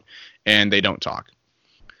Jesper out, and they don't talk.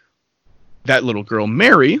 That little girl,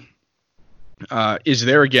 Mary, is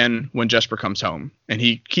there again when Jesper comes home. And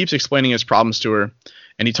he keeps explaining his problems to her.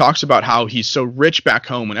 And he talks about how he's so rich back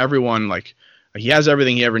home and everyone, like, he has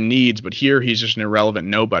everything he ever needs, but here he's just an irrelevant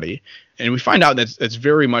nobody. And we find out that's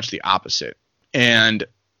very much the opposite. And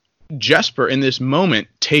Jesper, in this moment,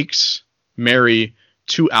 takes Mary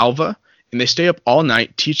to Alva. And they stay up all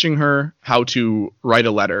night teaching her how to write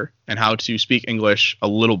a letter and how to speak English a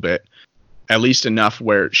little bit. At least enough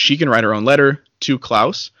where she can write her own letter to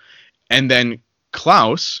Klaus. And then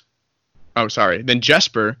then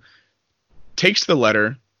Jesper takes the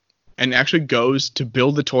letter and actually goes to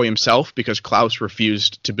build the toy himself because Klaus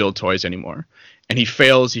refused to build toys anymore. And he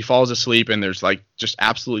fails, he falls asleep, and there's like just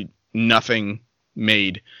absolutely nothing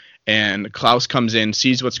made. And Klaus comes in,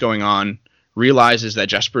 sees what's going on, realizes that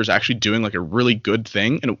Jesper is actually doing like a really good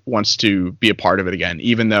thing and wants to be a part of it again,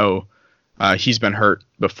 even though he's been hurt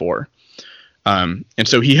before. And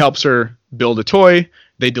so he helps her build a toy.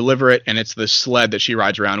 They deliver it, and it's the sled that she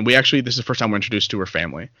rides around. This is the first time we're introduced to her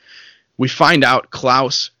family. We find out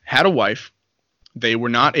Klaus had a wife. They were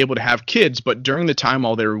not able to have kids, but during the time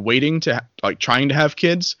while they were waiting to, trying to have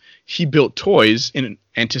kids, he built toys in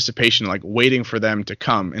anticipation, like waiting for them to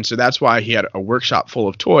come. And so that's why he had a workshop full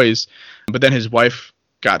of toys. But then his wife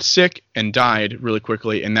got sick and died really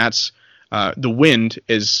quickly, and that's the wind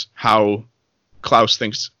is how Klaus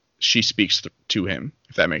thinks she speaks to him,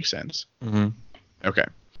 if that makes sense. Mm-hmm. Okay.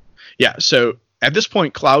 Yeah, so at this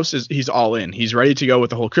point, Klaus he's all in. He's ready to go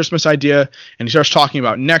with the whole Christmas idea, and he starts talking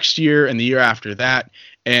about next year and the year after that.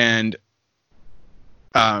 And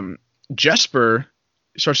Jesper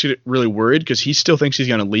starts to get really worried because he still thinks he's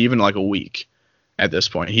going to leave in like a week at this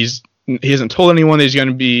point. He hasn't told anyone that he's going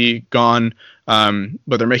to be gone,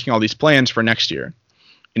 but they're making all these plans for next year.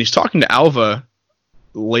 And he's talking to Alva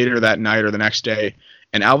later that night or the next day,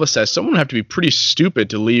 and Alva says, someone would have to be pretty stupid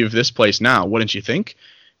to leave this place now, wouldn't you think?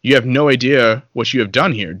 You have no idea what you have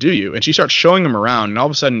done here, do you? And she starts showing him around, and all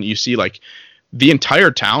of a sudden you see like the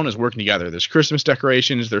entire town is working together. There's Christmas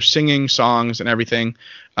decorations, they're singing songs and everything.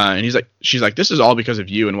 And she's like, this is all because of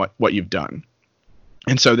you and what you've done.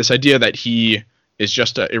 And so this idea that he is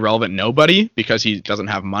just an irrelevant nobody because he doesn't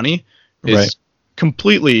have money is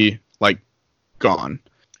completely like gone.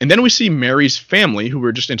 And then we see Mary's family, who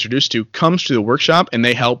we're just introduced to, comes to the workshop and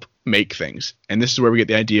they help make things. And this is where we get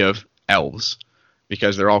the idea of elves,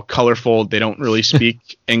 because they're all colorful. They don't really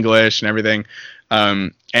speak English and everything.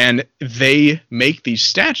 And they make these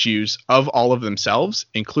statues of all of themselves,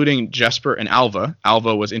 including Jesper and Alva.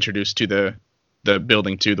 Alva was introduced to the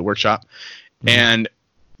building, to the workshop. Mm-hmm. And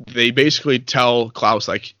they basically tell Klaus,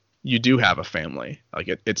 like, you do have a family, like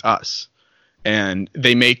it's us. And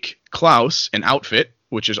they make Klaus an outfit,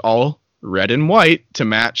 which is all red and white to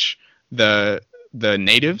match the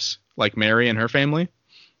natives, like Mary and her family.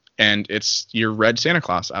 And it's your red Santa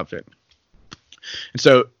Claus outfit. And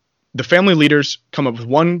so the family leaders come up with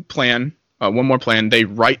one more plan. They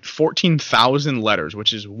write 14,000 letters,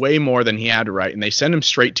 which is way more than he had to write. And they send him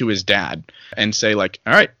straight to his dad and say, like,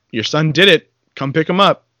 all right, your son did it. Come pick him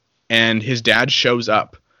up. And his dad shows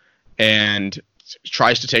up and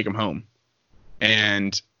tries to take him home.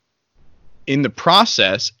 And in the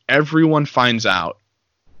process, everyone finds out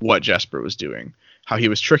what Jesper was doing, how he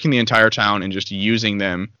was tricking the entire town and just using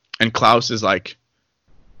them. And Klaus is like,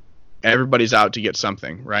 everybody's out to get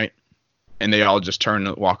something, right? And they all just turn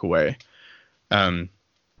and walk away. As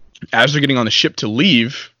they're getting on the ship to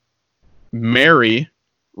leave, Mary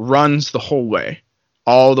runs the whole way,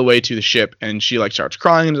 all the way to the ship, and she like starts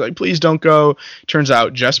crying and is like, please don't go. Turns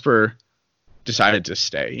out Jesper decided to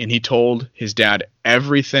stay, and he told his dad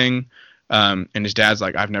everything, and his dad's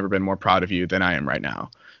like, I've never been more proud of you than I am right now.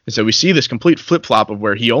 And so we see this complete flip-flop of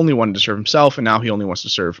where he only wanted to serve himself, and now he only wants to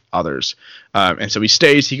serve others. And so he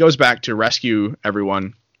stays. He goes back to rescue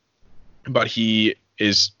everyone, but he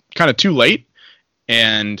is kind of too late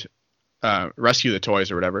and rescue the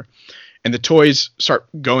toys or whatever. And the toys start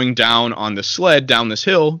going down on the sled down this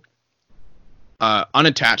hill,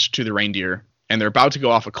 unattached to the reindeer, and they're about to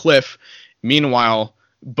go off a cliff. Meanwhile,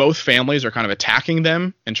 both families are kind of attacking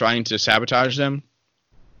them and trying to sabotage them.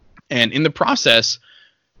 And in the process,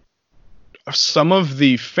 some of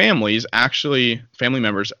the family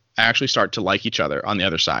members actually start to like each other on the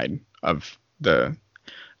other side of the...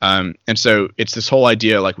 and so it's this whole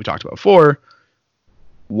idea, like we talked about before,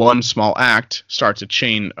 one small act starts a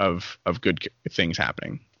chain of good things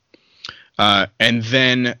happening. And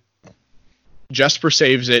then Jesper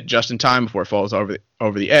saves it just in time before it falls over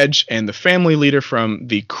the edge, and the family leader from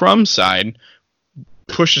the Crumb side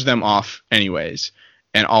pushes them off anyways,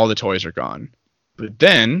 and all the toys are gone. But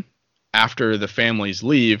then, after the families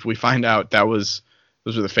leave, we find out those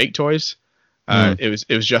were the fake toys. It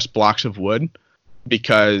was just blocks of wood,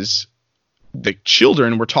 because the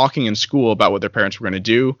children were talking in school about what their parents were going to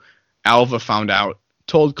do. Alva found out,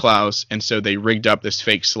 told Klaus, and so they rigged up this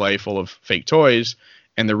fake sleigh full of fake toys,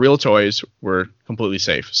 and the real toys were completely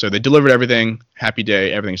safe. So they delivered everything, happy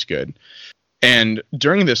day, everything's good. And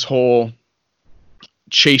during this whole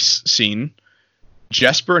chase scene,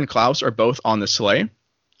 Jesper and Klaus are both on the sleigh,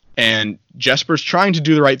 and Jesper's trying to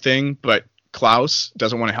do the right thing, but Klaus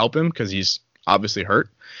doesn't want to help him because he's obviously hurt.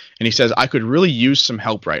 And he says, I could really use some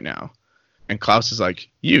help right now. And Klaus is like,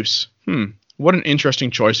 use? What an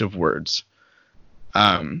interesting choice of words.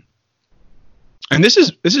 And this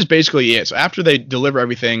is basically it. So after they deliver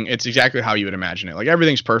everything, it's exactly how you would imagine it. Like,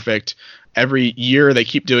 everything's perfect. Every year they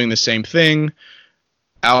keep doing the same thing.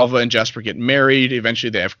 Alva and Jesper get married. Eventually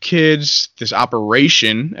they have kids. This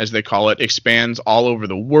operation, as they call it, expands all over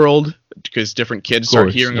the world because different kids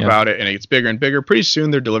start hearing about it, and it gets bigger and bigger. Pretty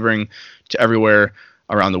soon they're delivering to everywhere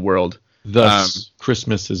around the world. Thus,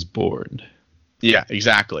 Christmas is born. Yeah,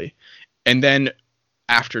 exactly. And then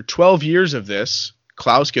after 12 years of this,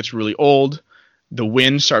 Klaus gets really old. The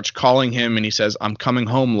wind starts calling him, and he says, I'm coming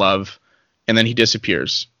home, love. And then he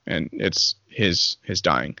disappears, and it's his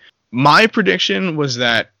dying. My prediction was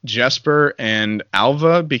that Jesper and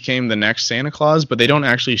Alva became the next Santa Claus, but they don't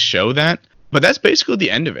actually show that. But that's basically the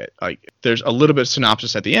end of it. Like, there's a little bit of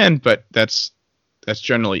synopsis at the end, but that's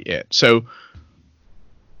generally it. So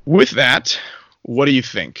with that, what do you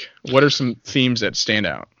think? What are some themes that stand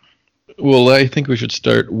out? Well, I think we should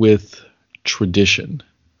start with tradition.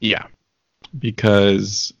 Yeah.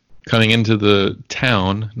 Because coming into the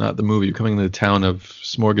town, not the movie, coming into the town of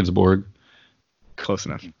Smorgasborg. Close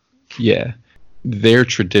enough. Yeah. Their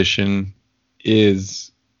tradition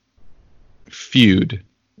is feud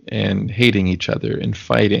and hating each other and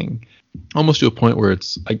fighting, almost to a point where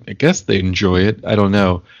it's, I guess they enjoy it. I don't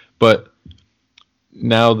know. But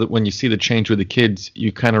now that when you see the change with the kids,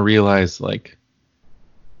 you kind of realize, like,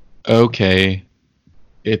 okay,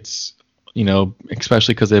 it's, you know,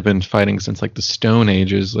 especially because they've been fighting since like the Stone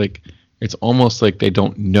Ages, like it's almost like they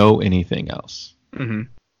don't know anything else. Mm-hmm.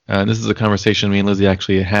 And this is a conversation me and Lizzie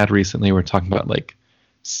actually had recently. We're talking about like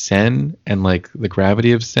sin and like the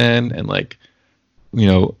gravity of sin and like, you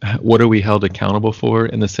know, what are we held accountable for,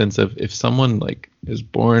 in the sense of if someone like is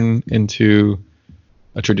born into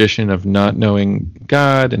a tradition of not knowing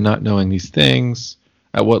God and not knowing these things,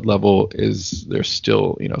 at what level is there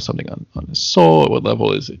still, you know, something on his soul? At what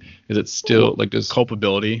level is it still like this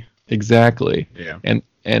culpability? Exactly. Yeah.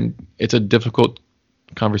 And it's a difficult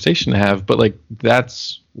conversation to have, but like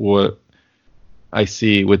that's what I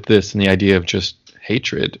see with this and the idea of just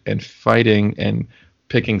hatred and fighting and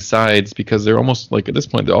picking sides, because they're almost like, at this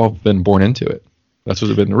point, they've all been born into it. That's what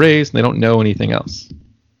they've been raised, and they don't know anything else.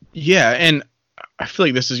 Yeah, and I feel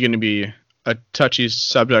like this is going to be a touchy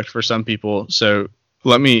subject for some people, so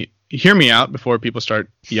hear me out before people start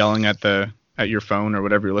yelling at your phone or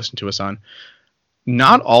whatever you're listening to us on.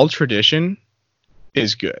 Not all tradition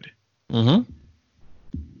is good. Mm-hmm.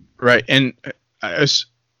 Right, and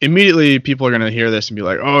immediately people are going to hear this and be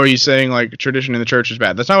like, oh, are you saying like tradition in the church is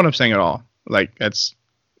bad? That's not what I'm saying at all. Like, that's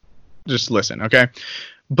just listen, okay?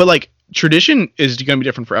 But like, tradition is going to be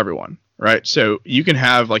different for everyone, right? So you can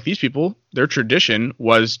have like these people, their tradition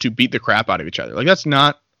was to beat the crap out of each other. Like, that's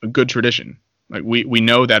not a good tradition. Like, we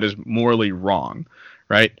know that is morally wrong,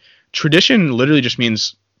 right? Tradition literally just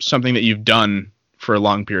means something that you've done for a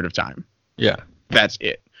long period of time. Yeah. That's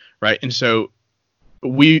it, right? And so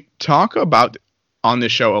we talk about on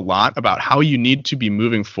this show a lot about how you need to be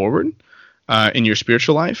moving forward in your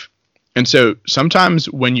spiritual life. And so sometimes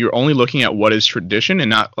when you're only looking at what is tradition and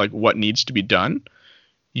not like what needs to be done,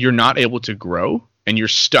 you're not able to grow and you're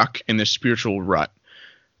stuck in this spiritual rut.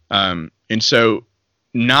 And so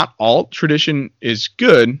not all tradition is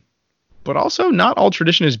good, but also not all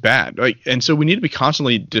tradition is bad. Like, and so we need to be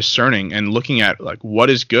constantly discerning and looking at like what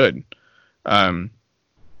is good.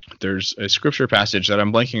 There's a scripture passage that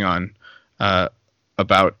I'm blanking on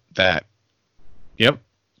about that. Yep,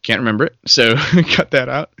 can't remember it, so cut that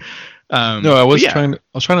out. No, I was trying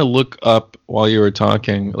to look up while you were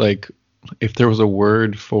talking, like if there was a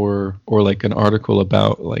word for, or like an article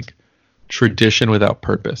about like tradition without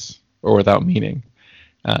purpose or without meaning.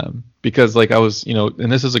 Because like I was,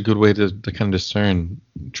 and this is a good way to kind of discern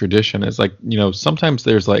tradition, is like, sometimes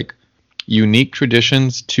there's like unique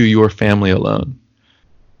traditions to your family alone,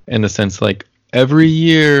 in the sense like every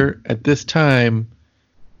year at this time,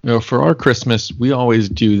 for our Christmas, we always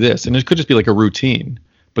do this, and it could just be like a routine.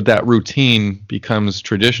 But that routine becomes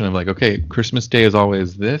tradition of like, okay, Christmas Day is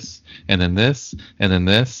always this, and then this, and then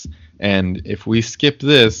this. And if we skip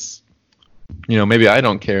this, maybe I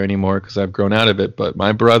don't care anymore because I've grown out of it. But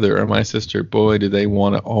my brother or my sister, boy, do they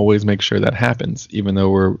want to always make sure that happens, even though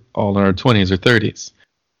we're all in our 20s or 30s.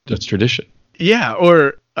 That's tradition. Yeah,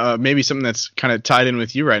 or maybe something that's kind of tied in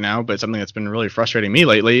with you right now, but something that's been really frustrating me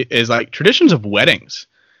lately is like traditions of weddings.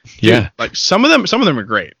 Dude, yeah. Like some of them are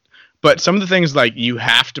great. But some of the things like you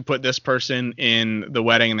have to put this person in the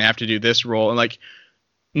wedding and they have to do this role, and like,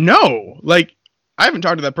 no, like I haven't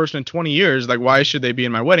talked to that person in 20 years. Like, why should they be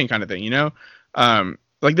in my wedding kind of thing,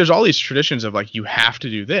 Like there's all these traditions of like, you have to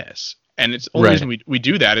do this. And it's the only reason we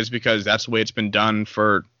do that is because that's the way it's been done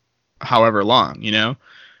for however long,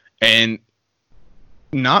 and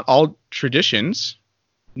not all traditions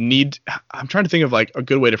I'm trying to think of like a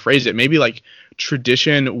good way to phrase it. Maybe like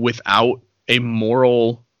tradition without a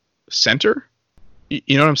moral center.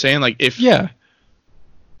 You know what I'm saying? Like if well,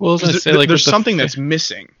 I was gonna say like there's something that's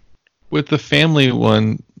missing with the family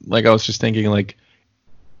one. Like I was just thinking like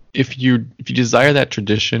if you desire that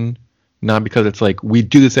tradition, not because it's like we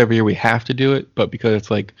do this every year, we have to do it, but because it's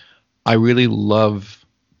like I really love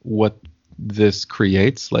what this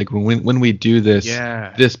creates. Like when we do this,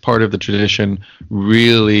 this part of the tradition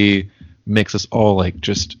really makes us all like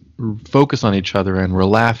just focus on each other, and we're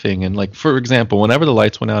laughing. And like, for example, whenever the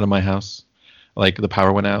lights went out in my house, like the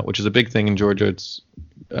power went out, which is a big thing in Georgia. It's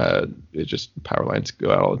just power lines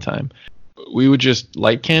go out all the time. We would just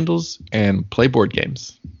light candles and play board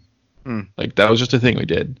games. Like that was just a thing we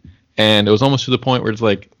did. And it was almost to the point where it's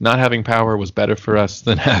like not having power was better for us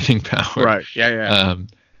than having power. Right. Yeah.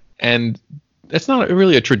 And it's not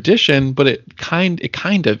really a tradition, but it kind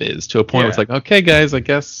of is, to a point where it's like, okay, guys, I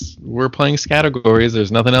guess we're playing categories.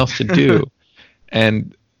 There's nothing else to do.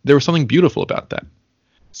 And there was something beautiful about that.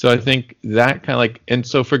 So I think that kind of like, and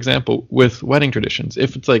so for example, with wedding traditions,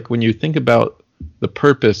 if it's like when you think about the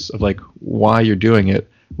purpose of like why you're doing it,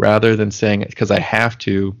 rather than saying it because I have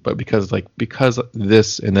to, but because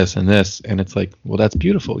this and this and this, and it's like, well, that's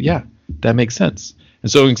beautiful. Yeah, that makes sense. And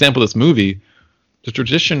so, an example, this movie, the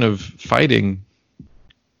tradition of fighting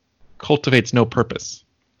cultivates no purpose,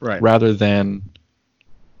 right? Rather than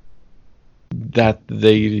that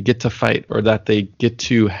they get to fight or that they get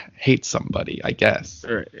to hate somebody, I guess.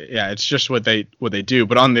 Yeah, it's just what they do.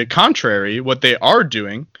 But on the contrary, what they are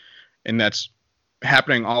doing, and that's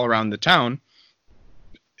happening all around the town,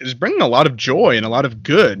 is bringing a lot of joy and a lot of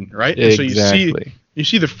good, right? Exactly. And so you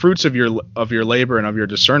see the fruits of your labor and of your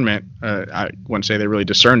discernment. I wouldn't say they really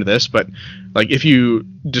discerned this, but like if you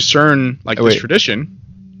discern like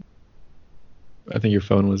tradition. I think your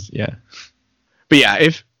phone was But yeah,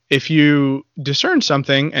 if you discern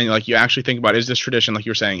something and like you actually think about, is this tradition, like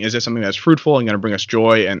you were saying, is this something that's fruitful and going to bring us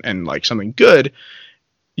joy and like something good,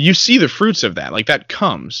 you see the fruits of that, like that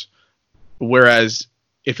comes. Whereas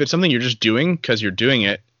if it's something you're just doing because you're doing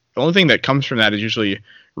it, the only thing that comes from that is usually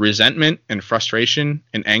resentment and frustration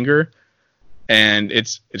and anger, and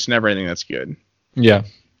it's never anything that's good. Yeah.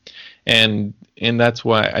 And that's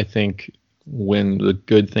why I think when the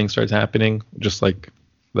good thing starts happening, just like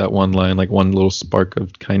that one line, like one little spark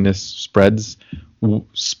of kindness spreads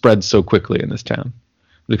so quickly in this town,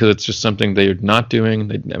 because it's just something they're not doing,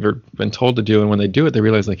 they've never been told to do, and when they do it, they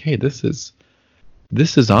realize like, hey, this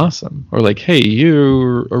is awesome, or like, hey,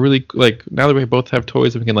 you are really, like, now that we both have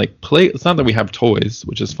toys and we can like play. It's not that we have toys,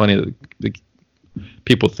 which is funny that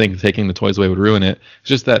people think taking the toys away would ruin it. It's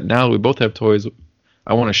just that now we both have toys.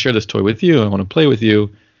 I want to share this toy with you. I want to play with you,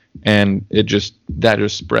 and that just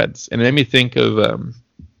spreads. And it made me think of,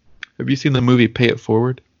 have you seen the movie Pay It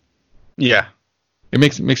Forward? Yeah. It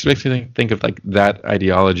makes me think of like that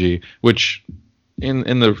ideology, which in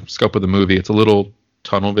the scope of the movie, it's a little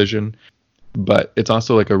tunnel vision, but it's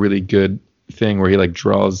also like a really good thing where he like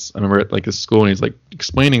draws. I remember at like a school and he's like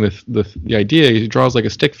explaining the idea. He draws like a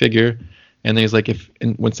stick figure, and then he's like,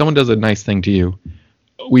 when someone does a nice thing to you,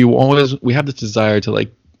 we have this desire to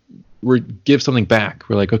like give something back.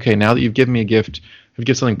 We're like, okay, now that you've given me a gift, we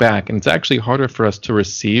give something back, and it's actually harder for us to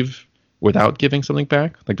receive without giving something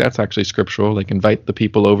back. Like that's actually scriptural. Like invite the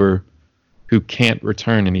people over who can't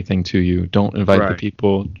return anything to you. Don't invite the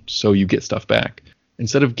people so you get stuff back.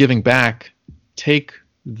 Instead of giving back, take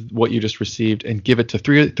what you just received and give it to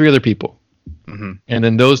three other people. Mm-hmm. And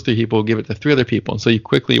then those 3 people give it to 3 other people. And so you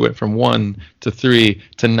quickly went from 1 to 3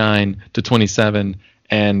 to 9 to 27,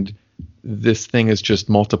 and this thing is just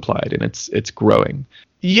multiplied and it's growing.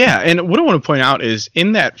 Yeah, and what I want to point out is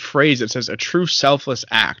in that phrase it says a true selfless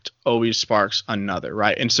act always sparks another,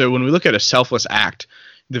 right? And so when we look at a selfless act,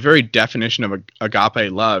 the very definition of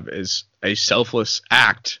agape love is a selfless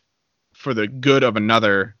act for the good of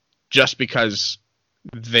another, just because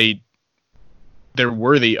they're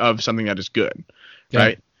worthy of something that is good,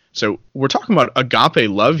 right? So we're talking about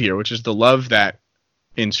agape love here, which is the love that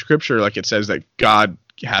in Scripture, like it says, that God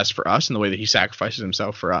has for us and the way that he sacrifices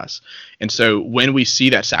himself for us. And so when we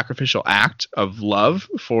see that sacrificial act of love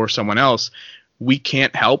for someone else, we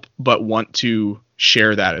can't help but want to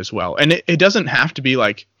share that as well. And it doesn't have to be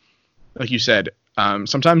like you said,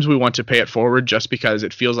 sometimes we want to pay it forward just because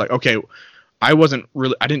it feels like, okay, I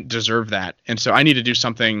didn't deserve that, and so I need to do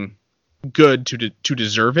something good to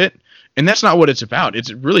deserve it. And that's not what it's about.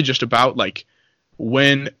 It's really just about like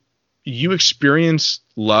when you experience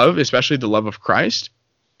love, especially the love of Christ,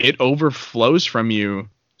 it overflows from you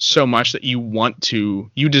so much that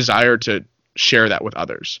you desire to share that with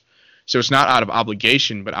others. So it's not out of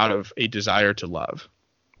obligation, but out of a desire to love.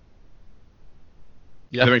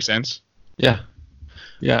 Yeah. Does that make sense? Yeah.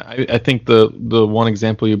 Yeah. I think the one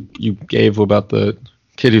example you gave about the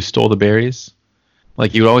kid who stole the berries,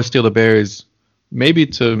 like he would always steal the berries, maybe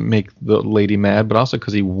to make the lady mad, but also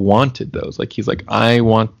because he wanted those. Like he's like, I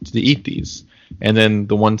want to eat these. And then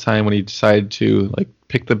the one time when he decided to like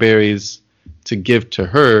pick the berries to give to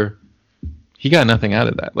her, he got nothing out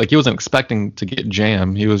of that. Like he wasn't expecting to get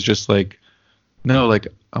jam. He was just like, no, like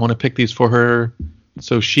I want to pick these for her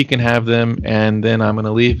so she can have them, and then I'm going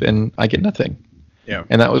to leave and I get nothing. Yeah.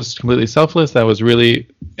 And that was completely selfless. That was really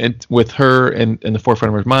with her in the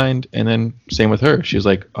forefront of her mind. And then same with her. She was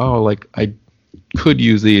like, oh, like I could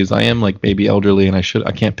use these. I am like maybe elderly and I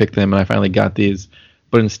can't pick them, and I finally got these.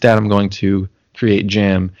 But instead I'm going to create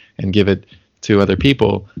jam and give it to other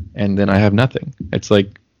people, and then I have nothing. It's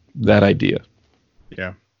like that idea.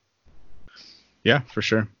 Yeah. Yeah, for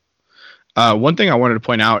sure. One thing I wanted to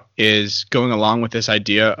point out is going along with this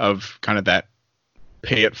idea of kind of that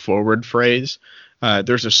pay it forward phrase.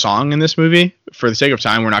 There's a song in this movie. For the sake of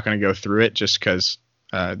time, we're not going to go through it just because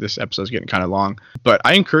this episode is getting kind of long. But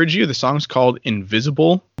I encourage you. The song's called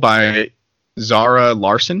Invisible by Zara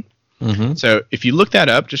Larsson. Mm-hmm. So if you look that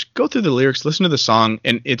up, just go through the lyrics, listen to the song,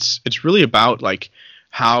 and it's really about like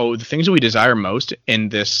how the things that we desire most in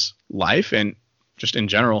this life and just in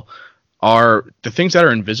general are the things that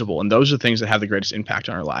are invisible, and those are the things that have the greatest impact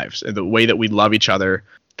on our lives. The way that we love each other,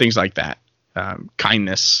 things like that,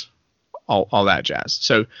 kindness, all that jazz.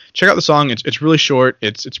 So check out the song. It's really short.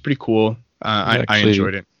 It's pretty cool. I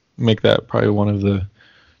enjoyed it. Make that probably one of the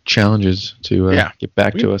challenges to get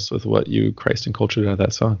back to us with what you Christ and culture out of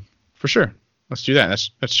that song. For sure. Let's do that.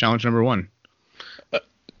 That's challenge number 1.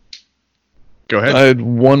 Go ahead. I had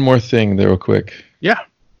one more thing there real quick. Yeah.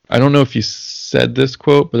 I don't know if you said this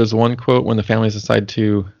quote, but there's one quote when the families decide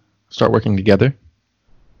to start working together.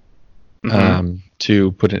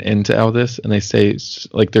 to put an end to all this. And they say,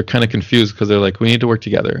 like, they're kind of confused because they're like, we need to work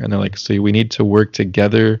together. And they're like, so we need to work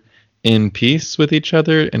together in peace with each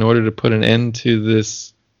other in order to put an end to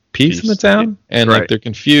this peace in the town. And like, they're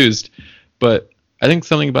confused. But I think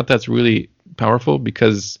something about that's really powerful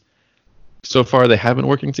because so far they have been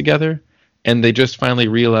working together and they just finally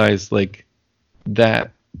realized like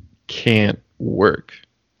that can't work.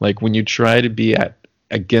 Like when you try to be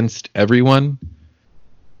against everyone,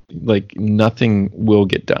 like nothing will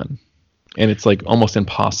get done. And it's like almost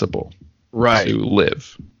impossible to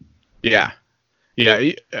live. Yeah.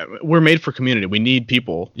 Yeah, we're made for community. We need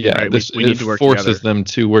people. Yeah, right? We need to work together. It forces them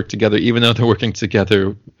to work together, even though they're working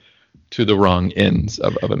together to the wrong ends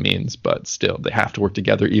of a means. But still, they have to work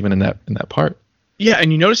together, even in that part. Yeah,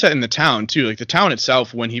 and you notice that in the town too. Like the town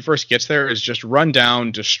itself, when he first gets there, is just run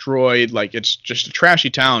down, destroyed. Like it's just a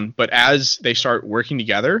trashy town. But as they start working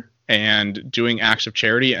together and doing acts of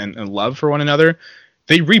charity and love for one another,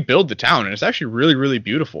 they rebuild the town, and it's actually really, really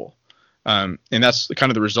beautiful. And that's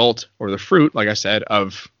kind of the result or the fruit, like I said,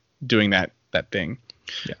 of doing that thing.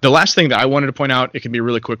 Yeah. The last thing that I wanted to point out, it can be a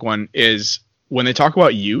really quick one, is when they talk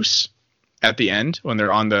about use at the end when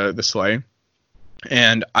they're on the sleigh.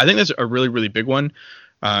 And I think that's a really, really big one.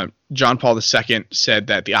 John Paul II said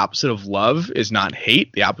that the opposite of love is not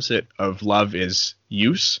hate. The opposite of love is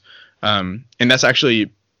use. And that's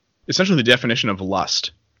actually essentially the definition of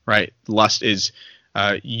lust, right? Lust is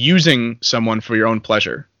using someone for your own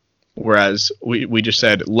pleasure. Whereas we just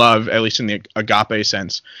said love, at least in the agape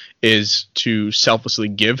sense, is to selflessly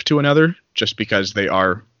give to another just because they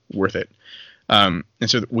are worth it. And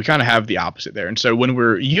so we kind of have the opposite there. And so when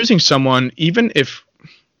we're using someone, even if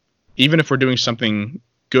we're doing something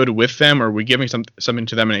good with them or we're giving something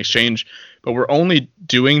to them in exchange, but we're only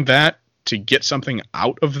doing that to get something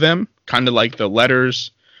out of them, kind of like the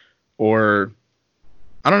letters or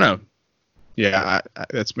I don't know. Yeah,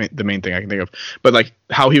 that's the main thing I can think of. But like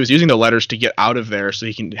how he was using the letters to get out of there so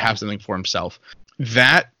he can have something for himself.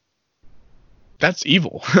 That's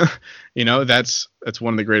evil. You know, that's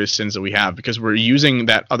one of the greatest sins that we have because we're using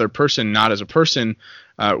that other person not as a person.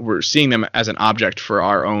 We're seeing them as an object for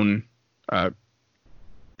our own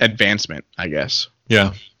advancement, I guess.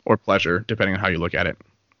 Yeah. Or pleasure, depending on how you look at it.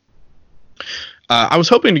 I was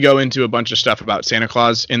hoping to go into a bunch of stuff about Santa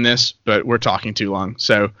Claus in this, but we're talking too long.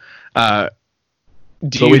 So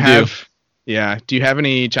do you have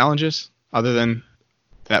any challenges other than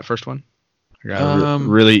that first one? I got a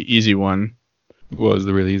really easy one. What was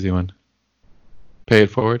the really easy one? Pay it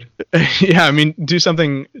forward? Yeah, I mean, do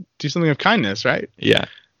something of kindness, right? Yeah.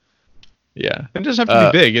 Yeah. It doesn't have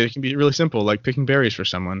to be big. It can be really simple, like picking berries for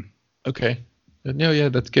someone. Okay. No, yeah,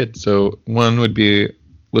 that's good. So one would be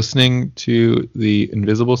listening to the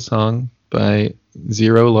Invisible Song by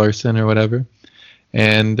Zero Larson or whatever,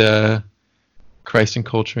 and Christ and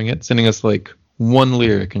culturing it, sending us like one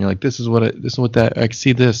lyric, and you're like, this is what that I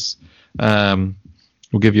see this.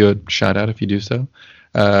 We'll give you a shout out if you do so.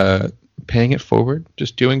 Paying it forward,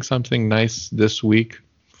 just doing something nice this week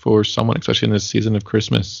for someone, especially in this season of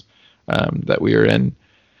Christmas that we are in.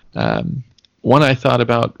 One I thought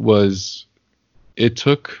about was I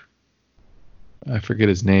forget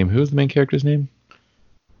his name. Who was the main character's name?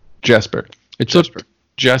 Jesper. It took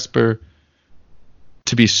Jesper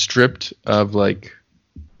to be stripped of like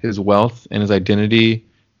his wealth and his identity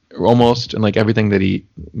almost and like everything that he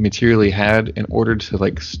materially had in order to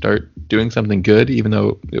like start doing something good, even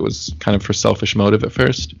though it was kind of for selfish motive at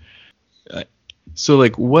first. So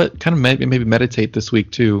like what kind of maybe meditate this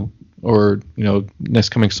week too, or next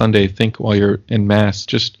coming Sunday, think while you're in mass,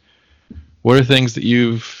 just what are things that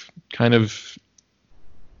you've kind of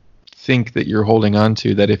think that you're holding on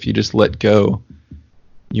to that if you just let go,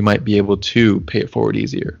 you might be able to pay it forward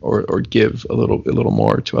easier or give a little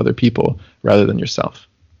more to other people rather than yourself.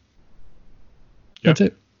 Yep. That's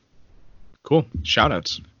it. Cool. Shout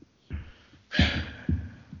outs.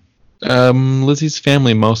 Lizzie's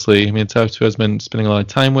family mostly. I mean, it's who I've been spending a lot of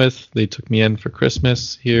time with. They took me in for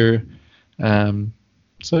Christmas here.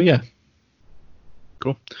 So yeah.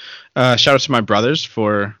 Cool. Shout out to my brothers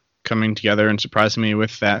for coming together and surprising me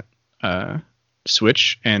with that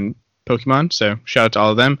Switch and Pokemon. So shout out to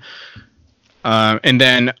all of them. And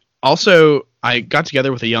then also I got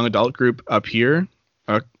together with a young adult group up here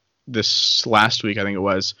this last week, I think it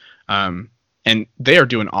was. And they are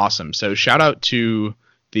doing awesome. So shout out to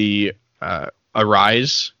the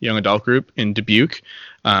Arise young adult group in Dubuque,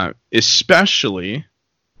 especially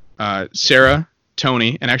Sarah,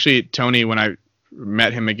 Tony, and actually Tony, when I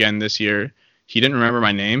met him again this year, he didn't remember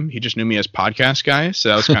my name. He just knew me as podcast guy. So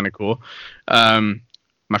that was kind of cool.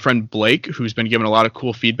 my friend Blake, who's been giving a lot of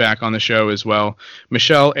cool feedback on the show as well.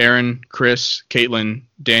 Michelle, Aaron, Chris, Caitlin,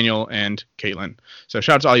 Daniel, and Caitlin. So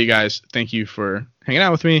shout out to all you guys. Thank you for hanging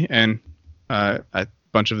out with me. And a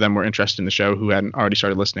bunch of them were interested in the show who hadn't already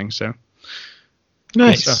started listening. So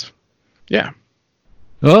nice stuff. Yeah.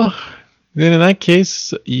 Well, then in that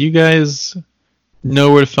case, you guys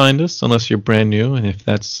know where to find us unless you're brand new. And if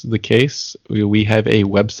that's the case, we have a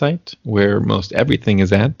website where most everything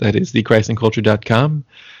is at. That is thechristandculture.com.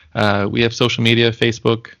 We have social media,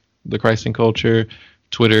 Facebook, The Christ and Culture,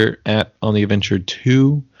 Twitter at On the Adventure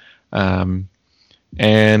 2.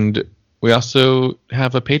 And we also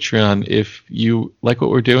have a Patreon. If you like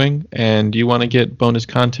what we're doing and you want to get bonus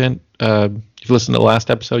content, if you listened to the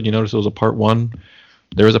last episode, you noticed it was a part 1.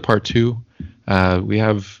 There is a part 2.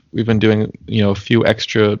 We've been doing a few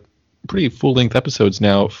extra pretty full-length episodes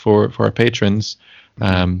now for our patrons.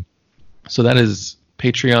 So that is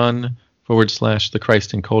Patreon/The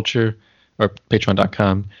Christ and Culture, or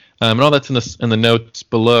patreon.com. And all that's in the notes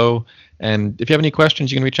below. And if you have any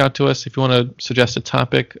questions, you can reach out to us. If you want to suggest a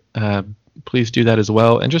topic, please do that as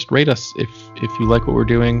well. And just rate us if you like what we're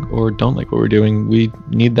doing or don't like what we're doing. We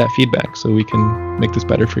need that feedback so we can make this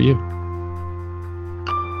better for you.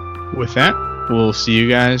 With that, we'll see you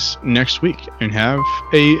guys next week and have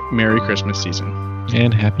a Merry Christmas season.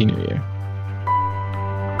 And Happy New Year.